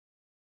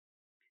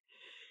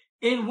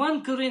 In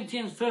 1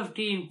 Corinthians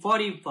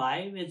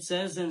 15:45, it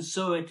says, and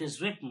so it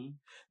is written,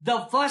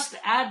 the first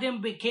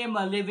Adam became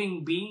a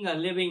living being, a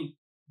living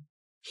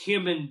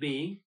human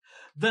being.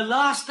 The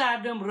last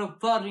Adam,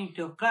 referring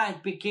to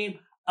Christ, became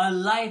a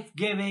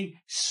life-giving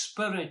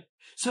spirit.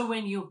 So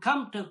when you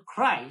come to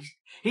Christ,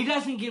 he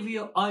doesn't give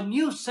you a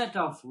new set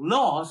of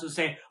laws to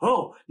say,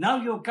 oh, now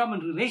you've come in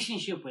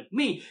relationship with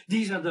me.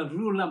 These are the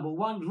rule number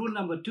 1, rule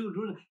number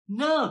 2,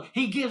 No,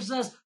 he gives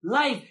us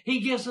life.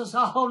 He gives us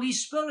a Holy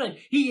Spirit.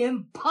 He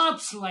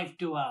imparts life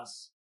to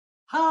us.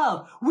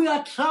 How? We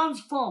are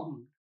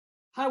transformed.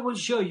 I will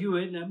show you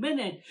in a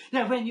minute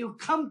that when you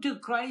come to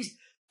Christ,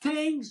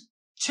 things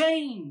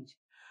change.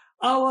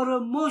 Our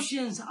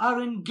emotions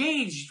are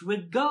engaged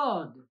with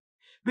God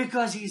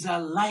because he's a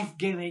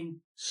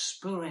life-giving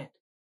spirit.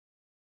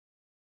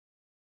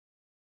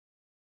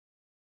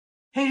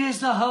 It is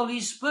the Holy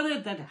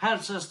Spirit that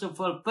helps us to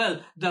fulfill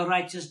the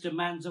righteous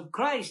demands of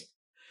Christ.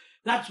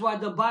 That's why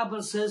the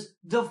Bible says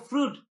the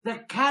fruit,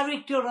 the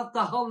character of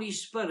the Holy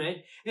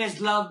Spirit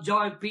is love,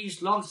 joy,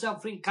 peace,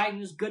 long-suffering,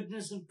 kindness,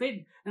 goodness,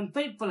 and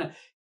faithfulness.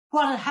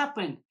 What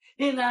happened?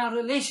 In our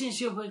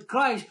relationship with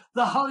Christ,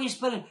 the Holy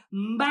Spirit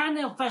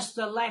manifests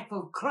the life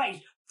of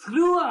Christ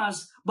through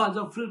us by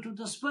the fruit of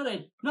the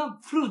Spirit.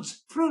 Not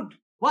fruits, fruit,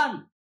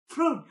 one,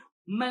 fruit,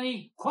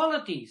 many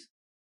qualities.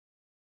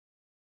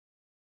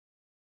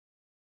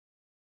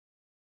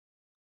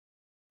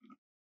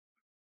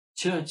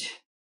 Church,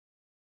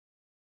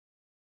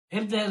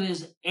 if there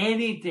is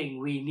anything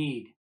we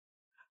need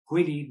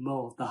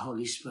more of the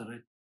Holy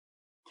Spirit.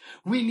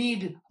 We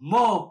need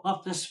more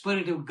of the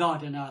Spirit of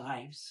God in our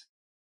lives.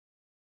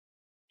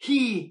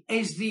 He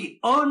is the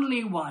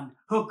only one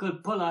who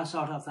could pull us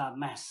out of that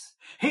mess.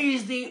 He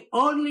is the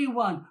only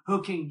one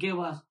who can give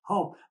us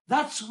hope.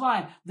 That's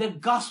why the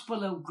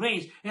gospel of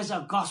grace is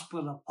a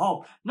gospel of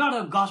hope.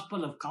 Not a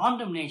gospel of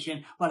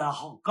condemnation, but a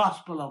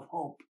gospel of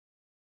hope.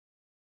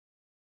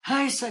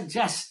 I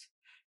suggest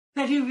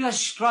that if you're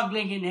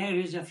struggling in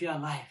areas of your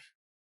life,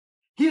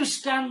 you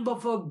stand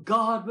before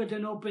God with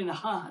an open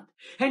heart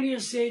and you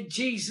say,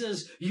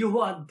 Jesus, you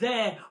are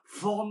there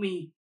for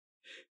me.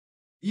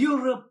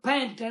 You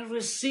repent and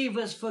receive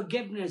His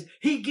forgiveness.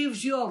 He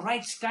gives you a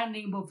right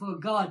standing before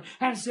God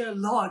and say,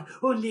 Lord,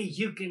 only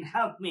you can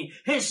help me.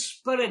 His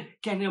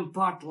Spirit can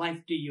impart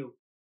life to you.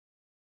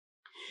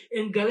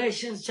 In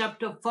Galatians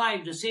chapter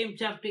 5, the same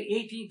chapter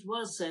 18th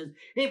verse says,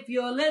 if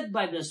you are led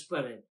by the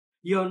Spirit,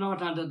 you are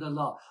not under the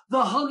law.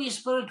 The Holy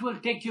Spirit will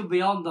take you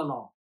beyond the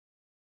law.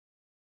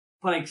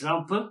 For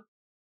example,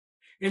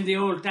 in the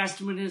Old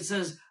Testament it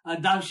says,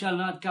 thou shalt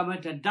not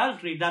commit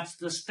adultery. That's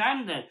the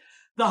standard.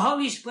 The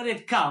Holy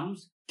Spirit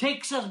comes,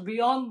 takes us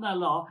beyond the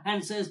law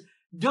and says,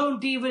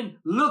 don't even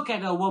look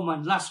at a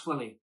woman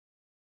lustfully.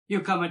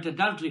 You commit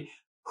adultery.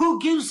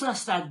 Who gives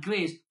us that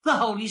grace? The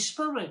Holy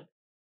Spirit.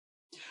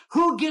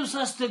 Who gives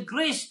us the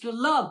grace to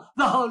love?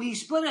 The Holy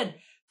Spirit.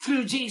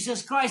 Through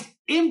Jesus Christ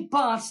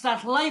imparts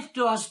that life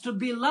to us to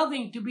be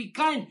loving, to be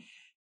kind.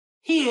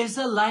 He is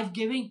a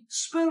life-giving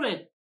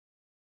Spirit.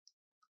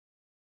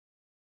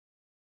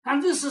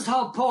 And this is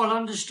how Paul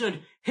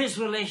understood his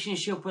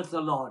relationship with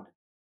the Lord.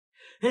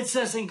 It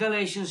says in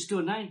Galatians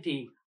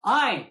 2:19,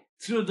 I,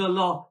 through the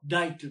law,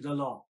 died to the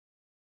law.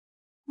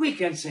 We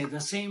can say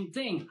the same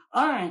thing.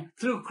 I,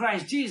 through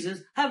Christ Jesus,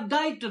 have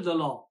died to the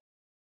law.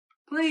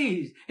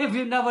 Please, if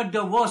you've never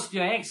divorced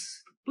your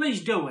ex,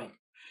 please do it.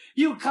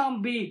 You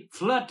can't be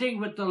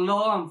flirting with the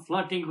law and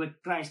flirting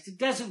with Christ.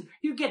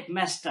 You get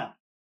messed up.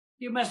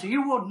 You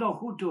won't know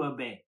who to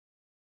obey.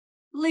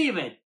 Leave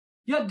it.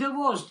 You're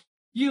divorced.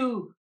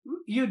 You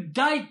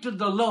died to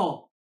the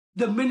law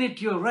the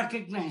minute you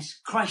recognize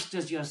Christ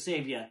as your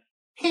Savior.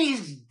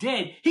 He's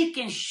dead. He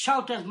can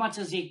shout as much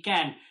as he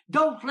can.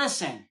 Don't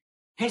listen.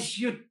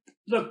 You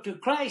look to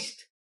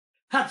Christ.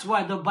 That's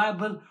why the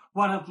Bible,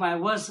 one of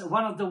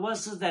the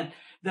verses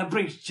that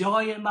brings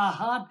joy in my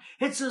heart,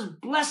 it says,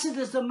 blessed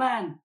is the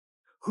man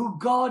who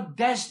God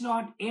does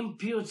not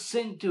impute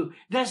sin to,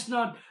 does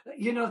not,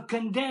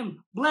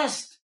 condemn.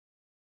 Blessed.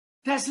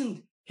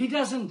 He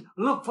doesn't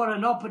look for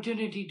an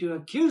opportunity to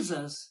accuse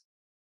us.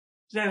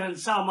 There in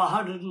Psalm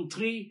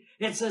 103,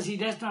 it says he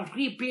does not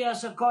repay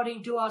us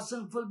according to our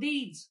sinful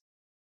deeds.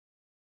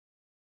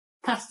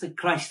 That's the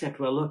Christ that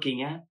we're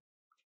looking at.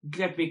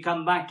 Let me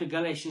come back to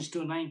Galatians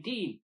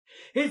 2:19.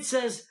 It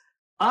says,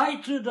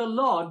 I through the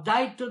law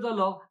died to the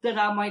law that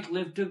I might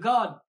live to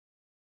God.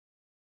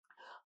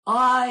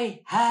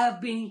 I have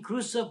been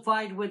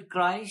crucified with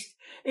Christ.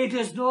 It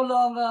is no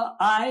longer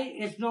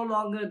it's no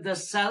longer the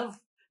self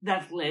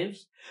that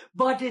lives,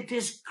 but it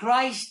is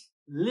Christ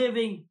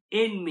living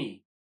in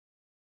me.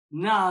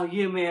 Now,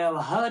 you may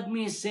have heard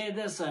me say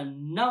this a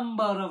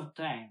number of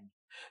times.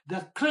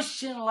 The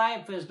Christian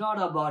life is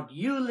not about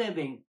you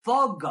living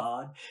for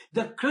God.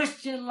 The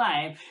Christian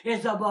life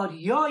is about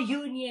your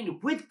union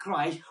with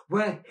Christ,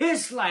 where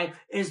His life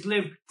is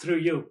lived through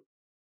you.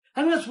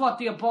 And that's what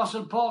the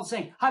Apostle Paul is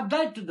saying. I've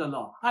died to the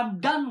law. I'm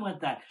done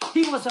with that.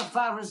 He was a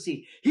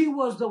Pharisee. He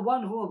was the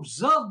one who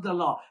observed the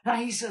law. Now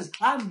he says,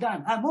 I'm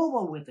done. I'm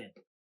over with it.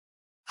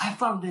 I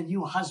found a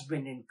new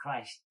husband in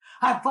Christ.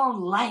 I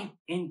found life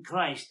in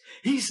Christ.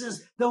 He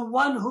says, the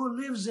one who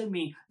lives in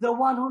me, the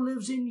one who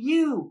lives in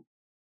you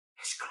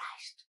is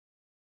Christ.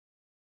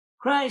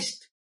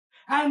 Christ.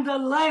 And the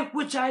life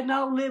which I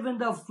now live in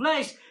the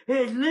flesh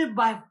is lived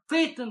by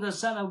faith in the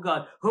Son of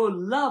God, who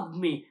loved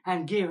me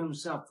and gave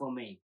Himself for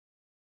me.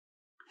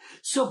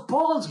 So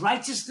Paul's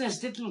righteousness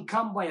didn't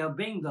come by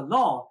obeying the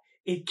law.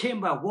 It came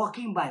by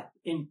walking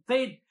in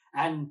faith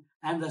and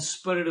the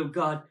Spirit of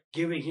God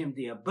giving him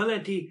the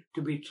ability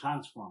to be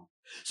transformed.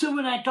 So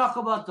when I talk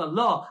about the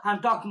law,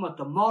 I'm talking about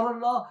the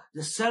moral law,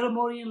 the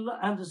ceremonial law,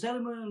 and the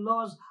ceremonial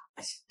laws.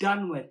 It's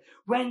done with.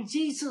 When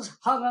Jesus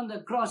hung on the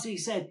cross, He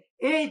said,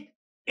 it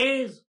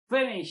is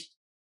finished.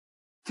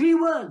 3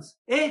 words.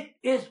 It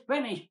is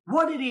finished.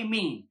 What did He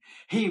mean?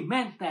 He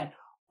meant that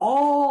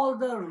all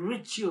the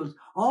rituals,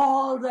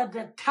 all the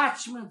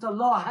attachments the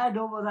law had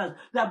over us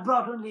that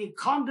brought only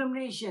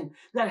condemnation,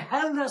 that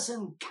held us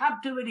in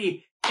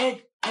captivity,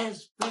 it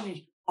is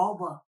finished.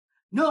 Over.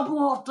 No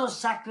more of those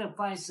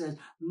sacrifices.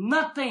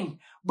 Nothing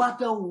but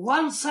the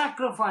one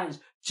sacrifice.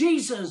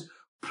 Jesus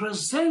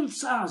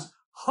presents us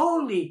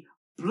holy,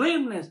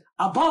 blameless,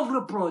 above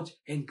reproach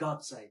in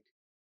God's sight.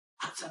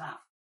 That's enough.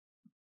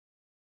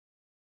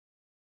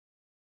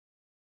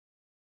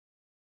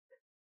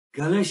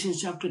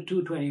 Galatians chapter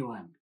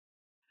 2:21.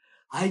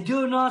 I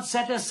do not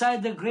set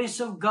aside the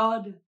grace of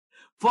God,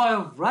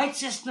 for if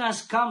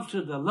righteousness comes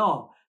through the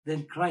law,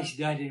 then Christ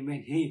died in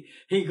vain.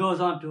 He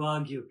goes on to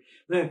argue,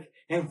 look,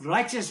 if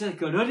righteousness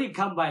could only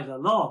come by the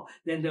law,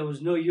 then there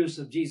was no use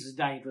of Jesus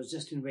dying. It was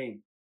just in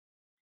vain.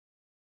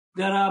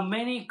 There are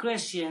many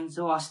Christians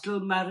who are still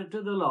married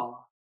to the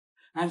law,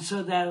 and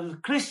so their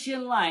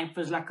Christian life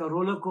is like a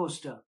roller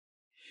coaster.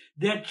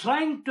 They're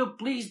trying to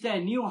please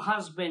their new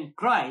husband,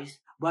 Christ,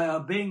 by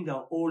obeying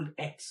the old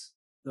ex,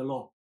 the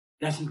law.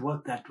 Doesn't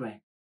work that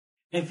way.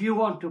 If you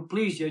want to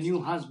please your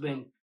new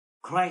husband,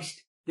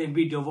 Christ, then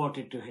be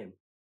devoted to Him.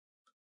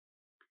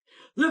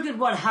 Look at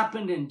what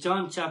happened in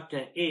John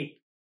chapter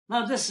 8.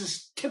 Now this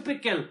is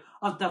typical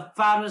of the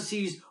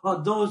Pharisees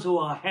or those who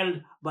are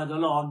held by the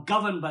law,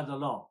 governed by the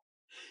law.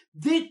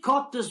 They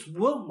caught this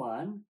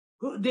woman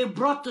they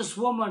brought this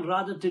woman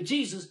rather to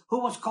Jesus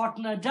who was caught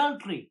in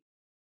adultery.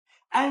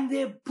 And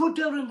they put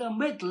her in the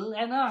middle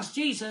and asked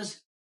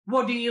Jesus,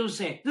 what do you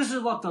say? This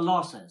is what the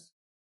law says.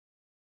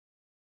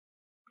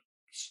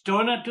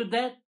 Stone her to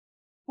death?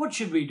 What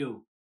should we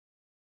do?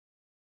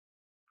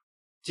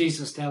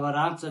 Jesus never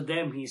answered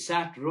them. He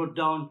sat, wrote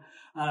down,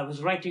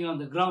 was writing on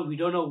the ground. We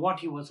don't know what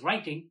he was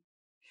writing.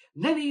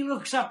 Then he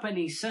looks up and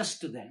he says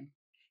to them,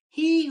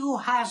 he who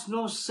has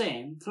no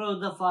sin, throw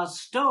the first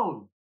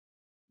stone.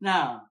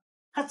 Now,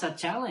 that's a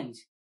challenge.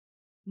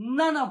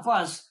 None of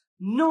us,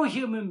 no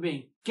human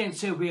being, can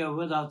say we are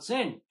without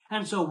sin.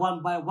 And so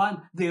one by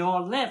one, they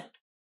all left.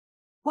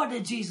 What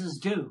did Jesus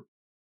do?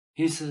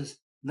 He says,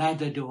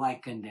 neither do I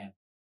condemn.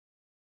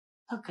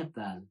 Look at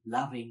the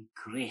loving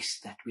grace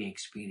that we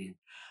experience.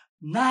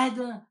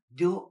 Neither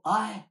do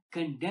I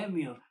condemn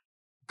you.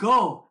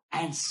 Go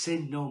and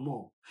sin no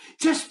more.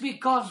 Just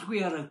because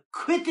we are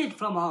acquitted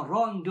from our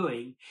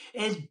wrongdoing,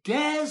 it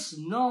does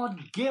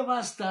not give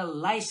us the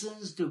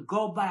license to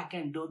go back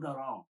and do the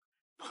wrong.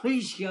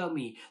 Please hear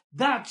me.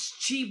 That's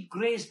cheap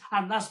grace,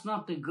 and that's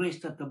not the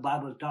grace that the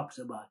Bible talks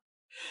about.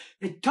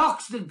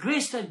 The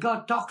grace that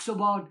God talks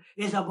about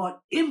is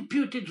about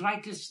imputed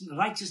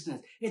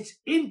righteousness. It's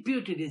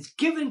imputed, it's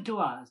given to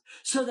us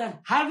so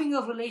that having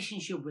a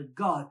relationship with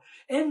God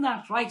in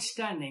that right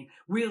standing,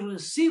 we'll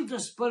receive the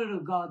Spirit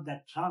of God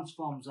that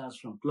transforms us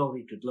from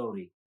glory to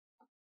glory.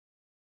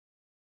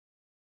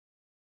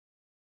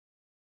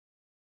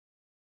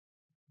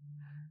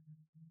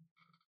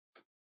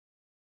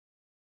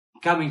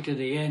 Coming to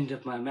the end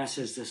of my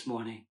message this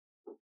morning.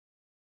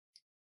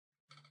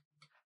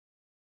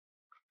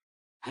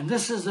 And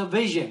this is a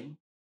vision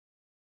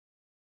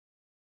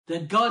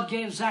that God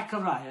gave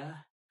Zechariah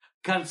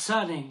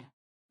concerning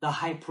the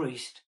high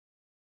priest.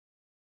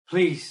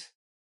 Please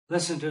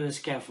listen to this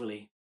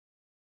carefully.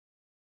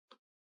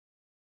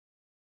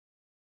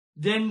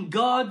 Then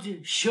God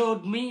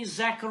showed me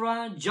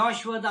Zechariah,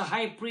 Joshua the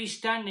high priest,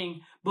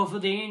 standing before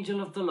the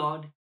angel of the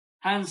Lord,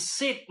 and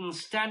Satan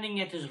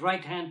standing at his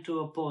right hand to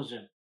oppose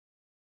him.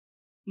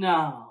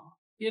 Now,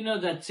 you know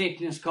that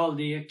Satan is called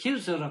the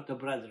accuser of the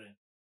brethren.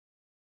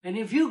 And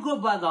if you go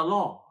by the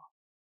law,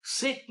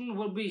 Satan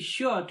will be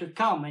sure to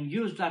come and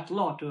use that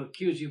law to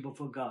accuse you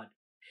before God.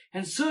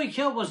 And so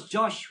here was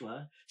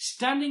Joshua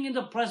standing in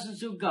the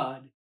presence of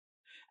God,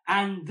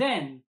 and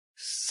then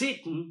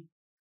Satan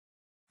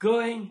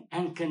going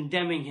and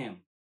condemning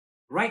him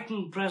right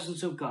in the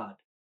presence of God.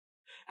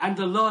 And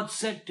the Lord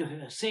said to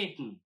her,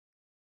 Satan,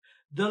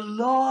 the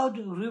Lord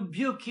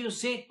rebuke you,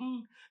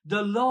 Satan.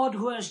 The Lord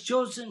who has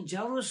chosen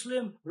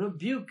Jerusalem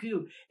rebuke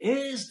you.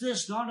 Is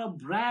this not a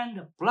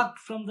brand plucked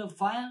from the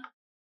fire?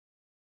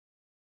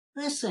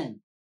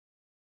 Listen,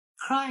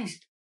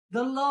 Christ,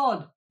 the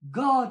Lord,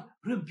 God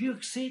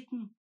rebukes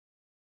Satan.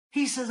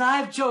 He says,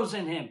 I've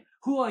chosen him.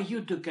 Who are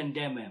you to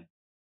condemn him?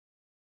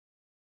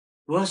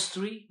 Verse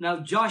 3, now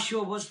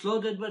Joshua was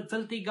clothed with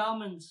filthy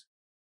garments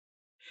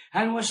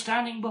and was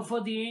standing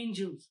before the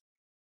angels.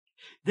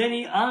 Then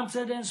he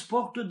answered and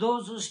spoke to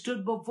those who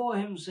stood before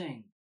him,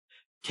 saying,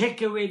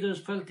 take away those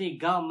filthy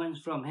garments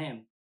from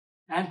him.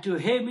 And to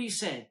him he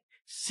said,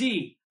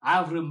 see,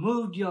 I've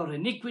removed your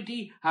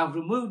iniquity, I've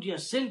removed your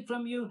sin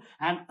from you,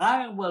 and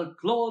I will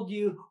clothe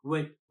you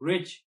with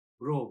rich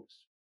robes.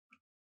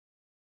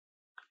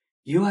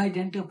 You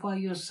identify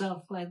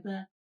yourself like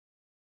that?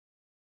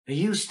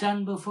 You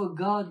stand before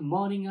God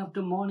morning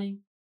after morning.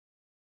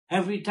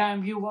 Every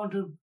time you want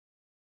to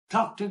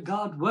talk to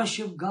God,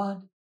 worship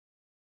God,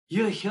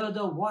 you hear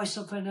the voice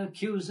of an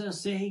accuser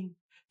saying,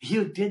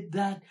 you did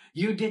that,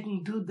 you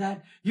didn't do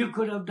that, you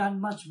could have done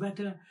much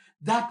better.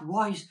 That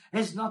voice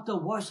is not the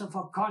voice of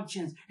a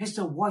conscience, it's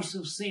the voice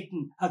of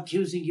Satan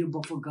accusing you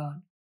before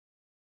God.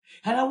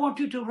 And I want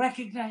you to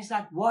recognize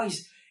that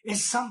voice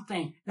is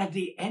something that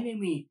the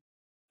enemy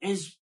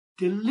is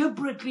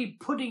deliberately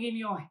putting in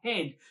your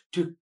head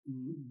to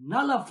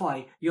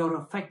nullify your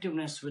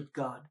effectiveness with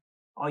God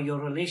or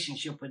your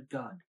relationship with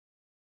God.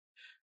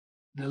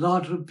 The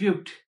Lord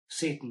rebuked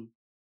Satan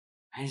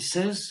and he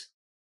says,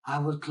 I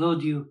will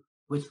clothe you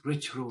with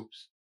rich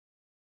robes.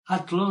 I'll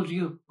clothe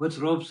you with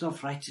robes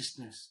of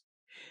righteousness.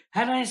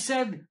 And I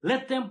said,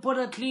 let them put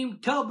a clean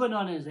turban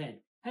on his head.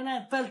 And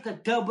I felt the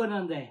turban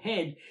on the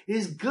head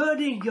is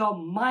girding your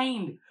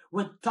mind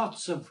with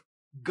thoughts of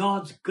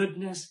God's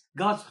goodness,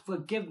 God's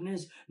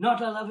forgiveness,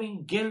 not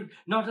allowing guilt,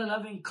 not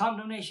allowing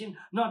condemnation,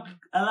 not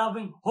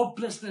allowing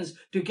hopelessness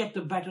to get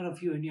the better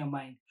of you in your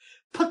mind.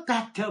 Put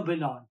that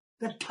turban on.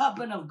 The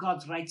turban of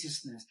God's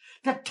righteousness,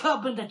 the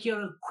turban that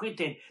you're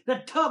acquitted,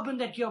 the turban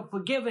that you're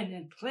forgiven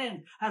and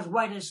cleansed as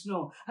white as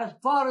snow. As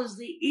far as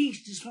the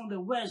east is from the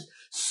west,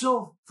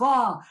 so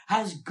far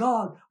has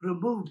God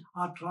removed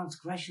our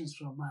transgressions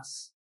from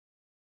us.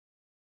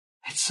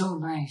 It's so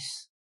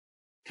nice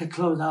to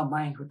clothe our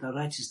mind with the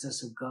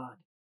righteousness of God.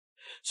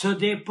 So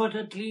they put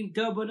a clean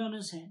turban on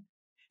his head,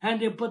 and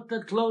they put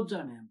the clothes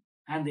on him,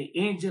 and the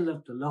angel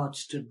of the Lord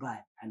stood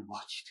by and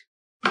watched.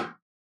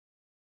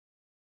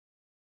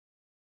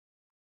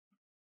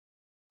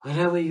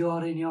 Wherever you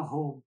are in your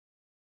home,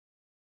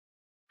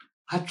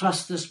 I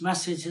trust this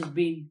message has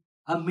been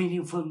a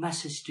meaningful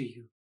message to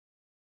you.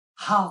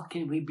 How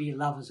can we be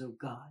lovers of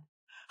God?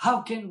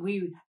 How can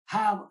we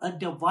have a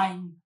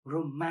divine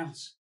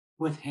romance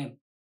with Him?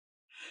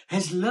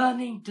 His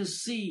learning to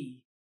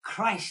see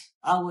Christ,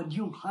 our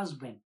new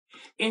husband,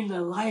 in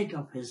the light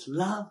of His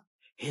love,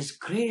 His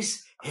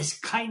grace, His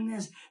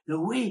kindness, the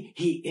way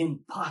He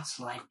imparts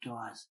life to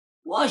us.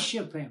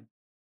 Worship Him.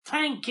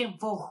 Thank Him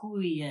for who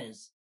He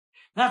is.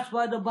 That's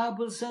why the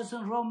Bible says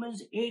in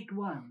Romans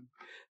 8:1,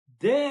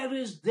 there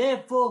is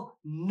therefore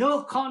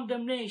no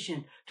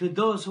condemnation to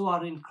those who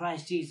are in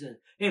Christ Jesus.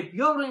 If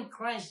you're in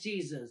Christ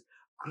Jesus,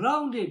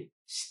 grounded,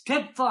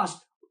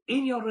 steadfast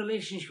in your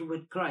relationship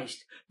with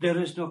Christ, there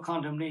is no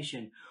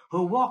condemnation.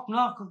 Who walk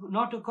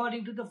not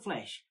according to the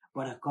flesh,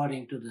 but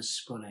according to the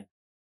Spirit.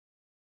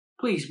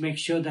 Please make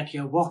sure that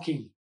you're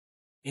walking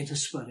in the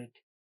Spirit,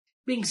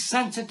 being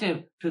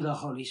sensitive to the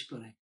Holy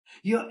Spirit.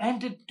 You're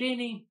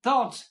entertaining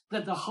thoughts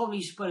that the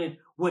Holy Spirit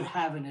would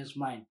have in His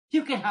mind.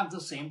 You can have the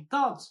same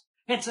thoughts.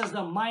 It says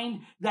the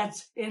mind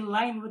that's in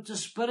line with the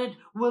Spirit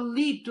will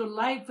lead to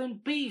life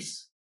and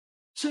peace.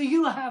 So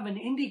you have an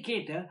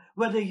indicator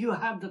whether you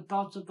have the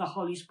thoughts of the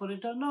Holy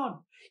Spirit or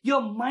not.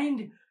 Your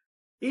mind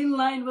in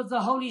line with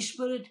the Holy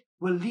Spirit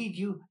will lead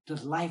you to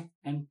life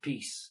and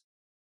peace.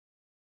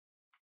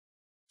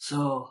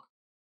 So,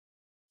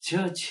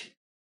 church,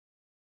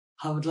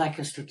 I would like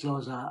us to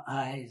close our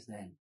eyes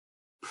and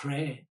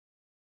pray.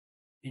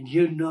 And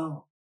you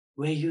know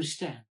where you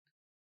stand.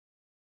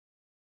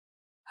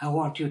 I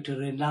want you to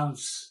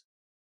renounce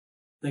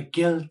the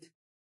guilt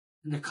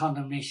and the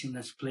condemnation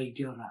that's plagued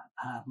your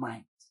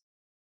minds.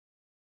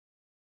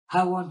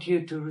 I want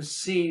you to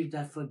receive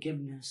that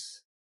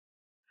forgiveness.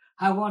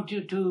 I want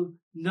you to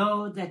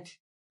know that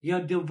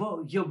you're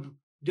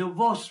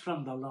divorced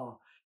from the law.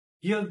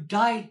 You've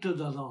died to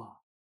the law.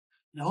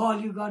 And all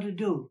you got to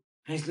do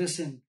is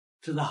listen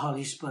to the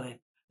Holy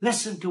Spirit.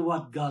 Listen to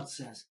what God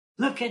says.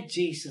 Look at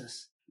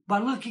Jesus. By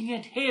looking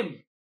at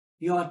Him,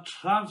 you are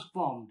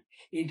transformed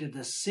into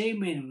the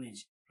same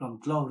image from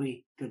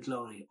glory to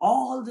glory.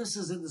 All this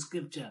is in the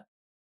scripture.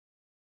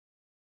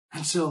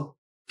 And so,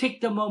 take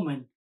the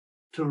moment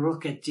to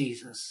look at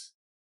Jesus.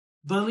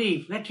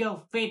 Believe. Let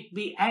your faith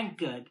be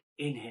anchored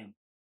in Him.